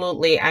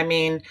 absolutely. I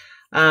mean,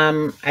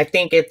 I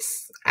think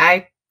it's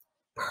I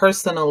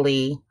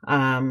personally,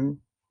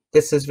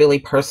 this is really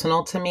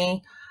personal to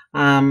me,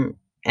 and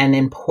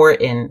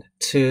important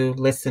to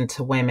listen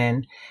to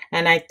women.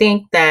 And I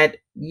think that,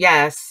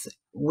 yes,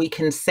 we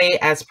can say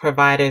as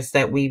providers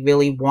that we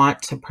really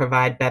want to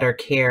provide better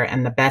care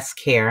and the best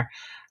care.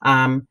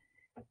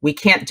 We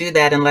can't do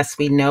that unless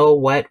we know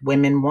what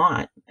women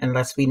want,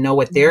 unless we know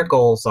what their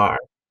goals are.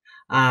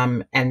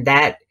 And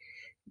that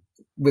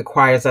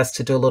requires us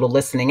to do a little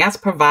listening. As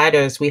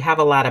providers, we have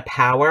a lot of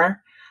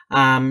power.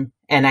 And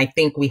I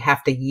think we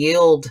have to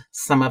yield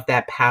some of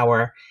that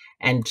power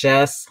and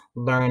just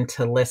learn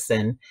to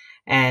listen.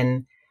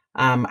 And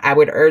I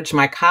would urge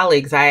my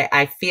colleagues,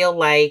 I feel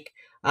like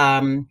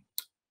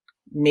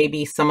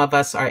maybe some of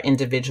us are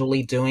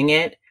individually doing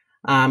it.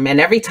 And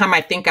every time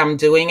I think I'm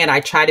doing it, I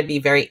try to be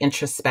very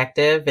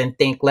introspective and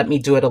think, let me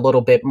do it a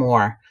little bit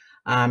more.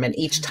 And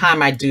each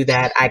time I do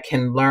that, I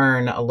can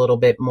learn a little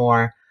bit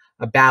more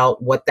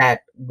about what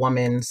that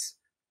woman's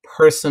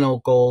personal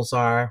goals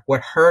are,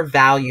 what her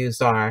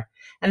values are.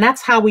 And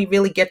that's how we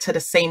really get to the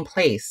same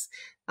place.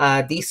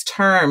 These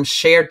terms,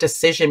 shared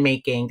decision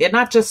making, they're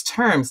not just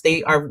terms.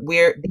 These are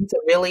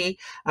really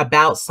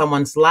about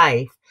someone's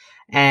life.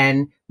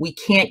 And we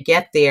can't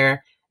get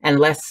there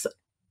unless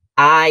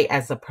I,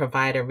 as a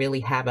provider, really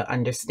have an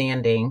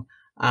understanding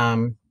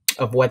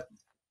of what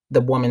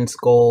the woman's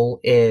goal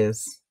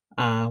is,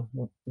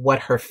 what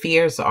her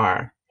fears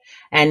are.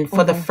 And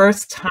for the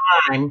first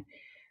time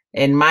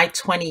in my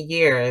 20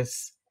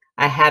 years,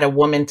 I had a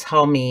woman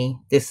tell me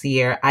this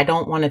year, I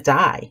don't want to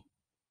die.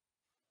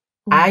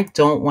 I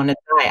don't want to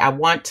die. I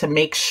want to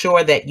make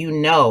sure that you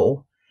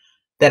know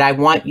that I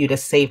want you to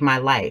save my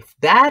life.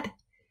 That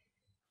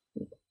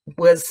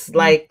was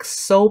like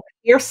so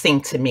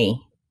piercing to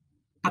me,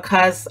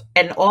 because,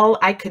 and all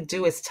I could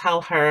do is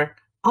tell her,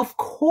 of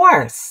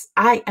course,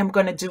 I am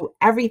going to do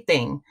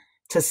everything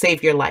to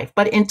save your life.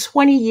 But in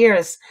 20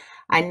 years,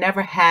 I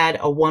never had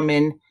a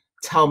woman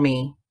tell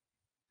me,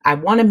 I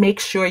want to make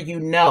sure you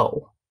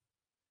know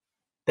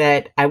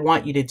that I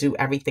want you to do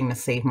everything to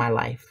save my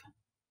life.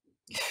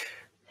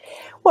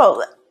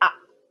 Well,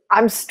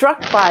 I'm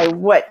struck by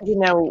what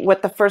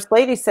the First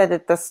Lady said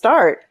at the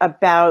start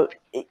about,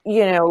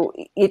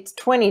 it's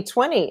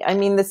 2020. I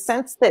mean, the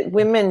sense that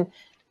women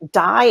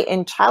die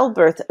in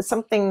childbirth,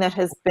 something that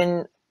has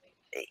been,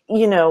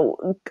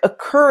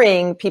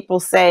 occurring, people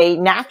say,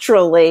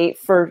 naturally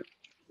for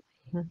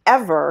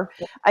ever.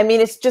 I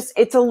mean,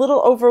 it's a little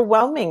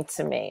overwhelming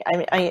to me.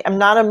 I'm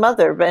not a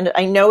mother, but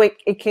I know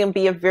it can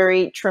be a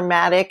very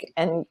traumatic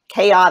and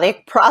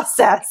chaotic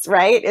process,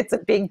 right? It's a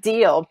big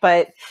deal,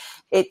 but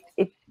it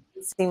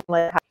seems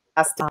like it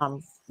has to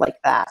come like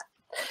that.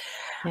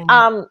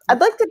 I'd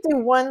like to do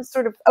one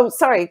sort of,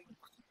 sorry.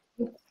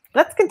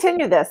 Let's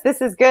continue this.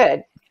 This is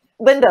good.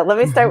 Linda, let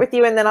me start with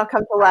you and then I'll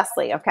come to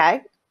Leslie,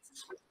 okay?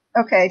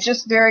 Okay,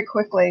 just very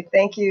quickly,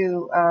 thank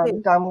you,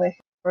 Damali,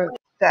 for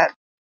that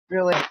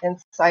really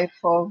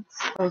insightful,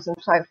 those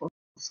insightful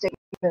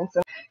statements.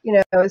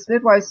 And, as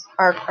midwives,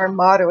 our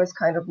motto is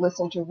kind of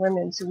listen to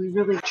women, so we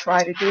really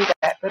try to do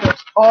that. But as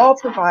all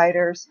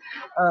providers,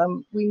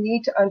 we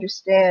need to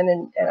understand,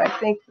 and I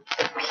think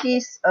the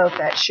piece of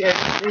that shared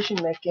decision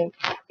making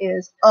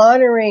is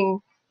honoring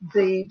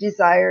the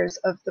desires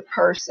of the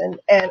person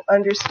and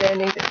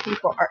understanding that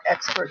people are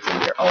experts in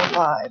their own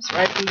lives,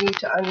 right? We need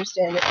to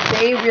understand that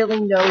they really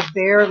know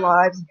their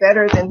lives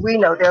better than we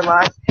know their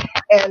lives.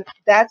 And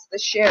that's the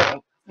sharing.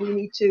 We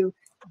need to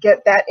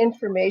get that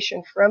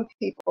information from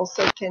people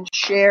so they can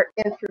share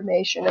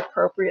information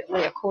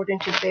appropriately according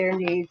to their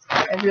needs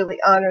and really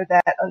honor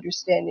that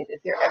understanding that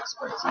they're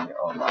experts in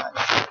their own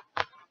lives.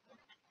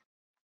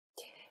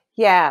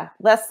 Yeah.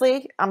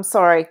 Leslie, I'm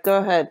sorry. Go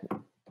ahead.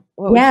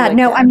 Yeah,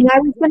 no, I mean, I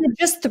was going to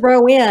just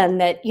throw in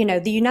that,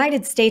 the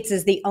United States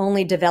is the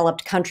only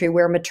developed country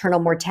where maternal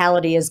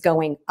mortality is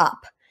going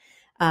up.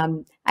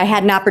 I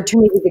had an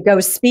opportunity to go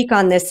speak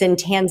on this in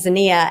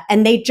Tanzania,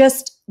 and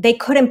they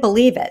couldn't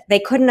believe it. They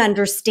couldn't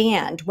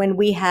understand when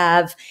we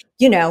have,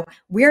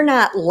 we're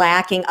not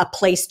lacking a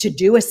place to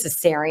do a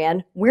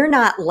cesarean. We're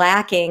not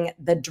lacking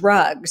the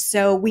drugs.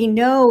 So we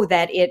know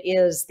that it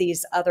is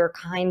these other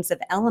kinds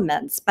of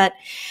elements. But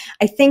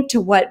I think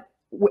to what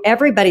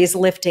everybody's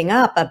lifting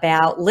up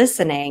about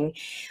listening,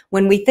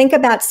 when we think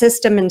about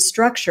system and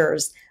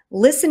structures,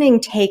 listening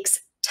takes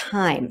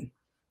time.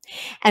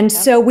 And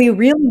so we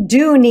really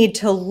do need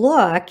to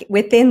look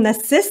within the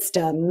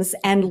systems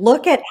and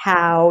look at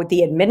how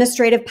the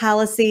administrative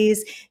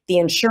policies, the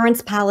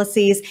insurance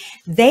policies,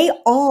 they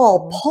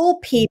all pull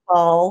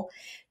people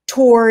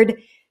toward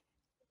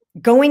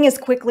going as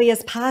quickly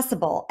as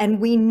possible. And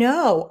we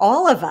know,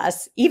 all of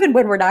us, even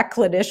when we're not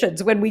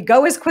clinicians, when we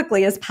go as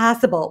quickly as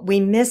possible,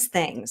 we miss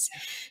things.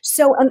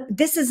 So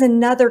this is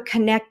another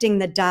connecting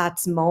the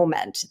dots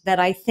moment that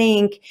I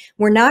think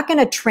we're not going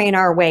to train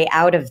our way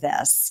out of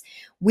this.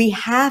 We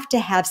have to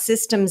have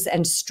systems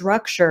and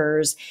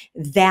structures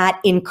that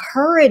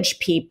encourage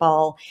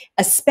people,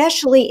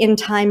 especially in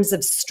times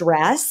of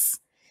stress,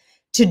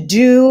 to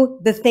do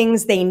the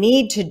things they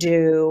need to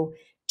do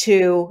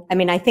to, I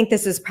mean, I think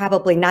this is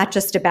probably not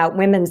just about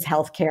women's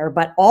healthcare,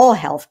 but all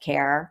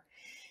healthcare.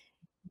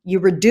 You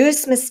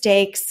reduce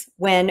mistakes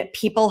when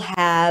people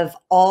have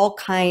all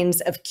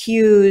kinds of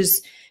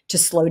cues to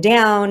slow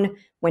down,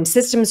 when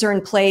systems are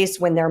in place,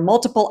 when there are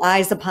multiple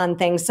eyes upon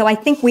things. So I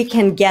think we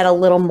can get a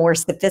little more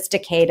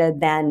sophisticated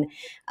than,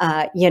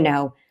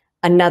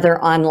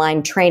 another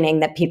online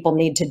training that people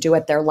need to do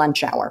at their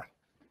lunch hour.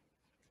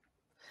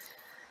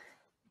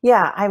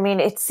 Yeah, I mean,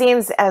 it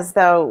seems as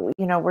though,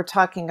 we're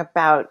talking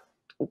about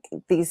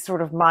these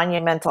sort of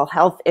monumental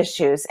health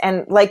issues.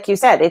 And like you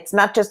said, it's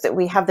not just that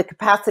we have the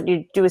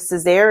capacity to do a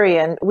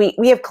cesarean.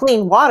 We have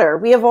clean water.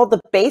 We have all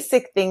the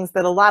basic things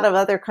that a lot of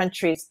other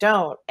countries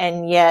don't.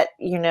 And yet,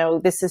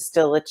 this is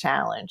still a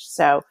challenge.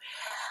 So,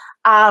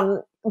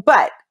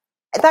 but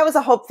that was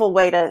a hopeful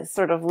way to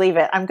sort of leave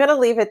it. I'm going to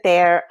leave it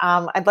there.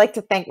 I'd like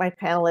to thank my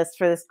panelists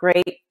for this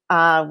great,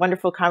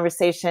 wonderful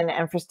conversation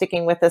and for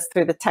sticking with us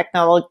through the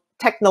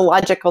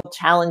technological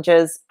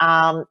challenges.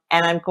 And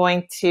I'm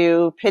going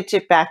to pitch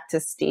it back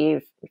to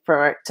Steve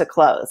to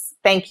close.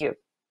 Thank you.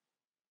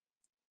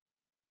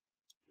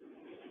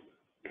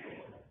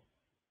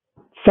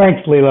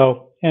 Thanks,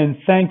 Lilo. And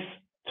thanks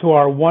to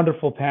our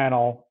wonderful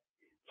panel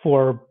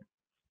for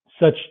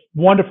such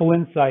wonderful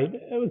insight.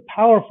 It was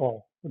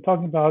powerful. We're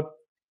talking about,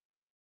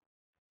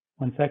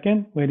 one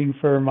second, waiting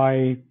for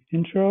my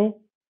intro.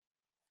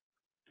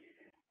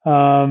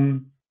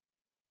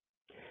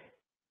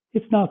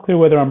 It's not clear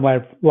whether I'm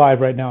live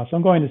right now, so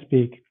I'm going to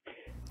speak.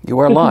 You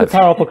are live. This is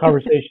a powerful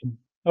conversation.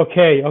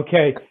 Okay.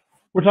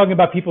 We're talking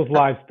about people's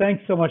lives.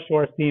 Thanks so much to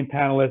our esteemed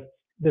panelists.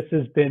 This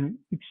has been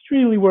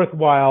extremely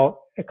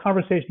worthwhile, a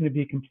conversation to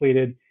be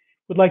completed.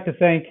 Would like to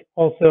thank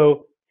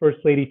also First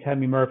Lady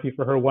Tammy Murphy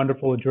for her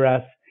wonderful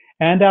address,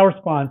 and our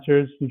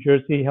sponsors, New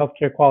Jersey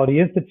Healthcare Quality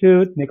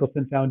Institute,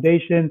 Nicholson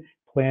Foundation,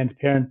 Planned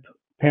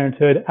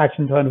Parenthood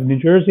Action Fund of New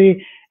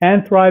Jersey,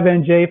 and Thrive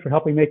NJ for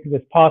helping make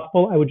this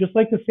possible. I would just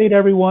like to say to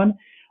everyone,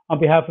 on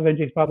behalf of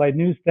NJ Spotlight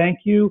News, thank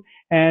you,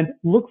 and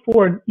look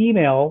for an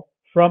email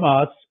from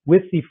us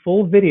with the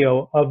full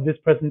video of this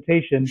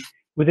presentation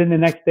within the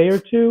next day or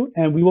two,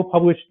 and we will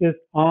publish this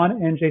on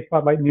NJ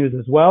Spotlight News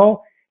as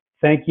well.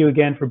 Thank you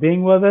again for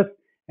being with us,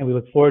 and we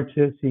look forward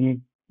to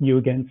seeing you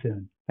again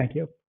soon. Thank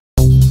you.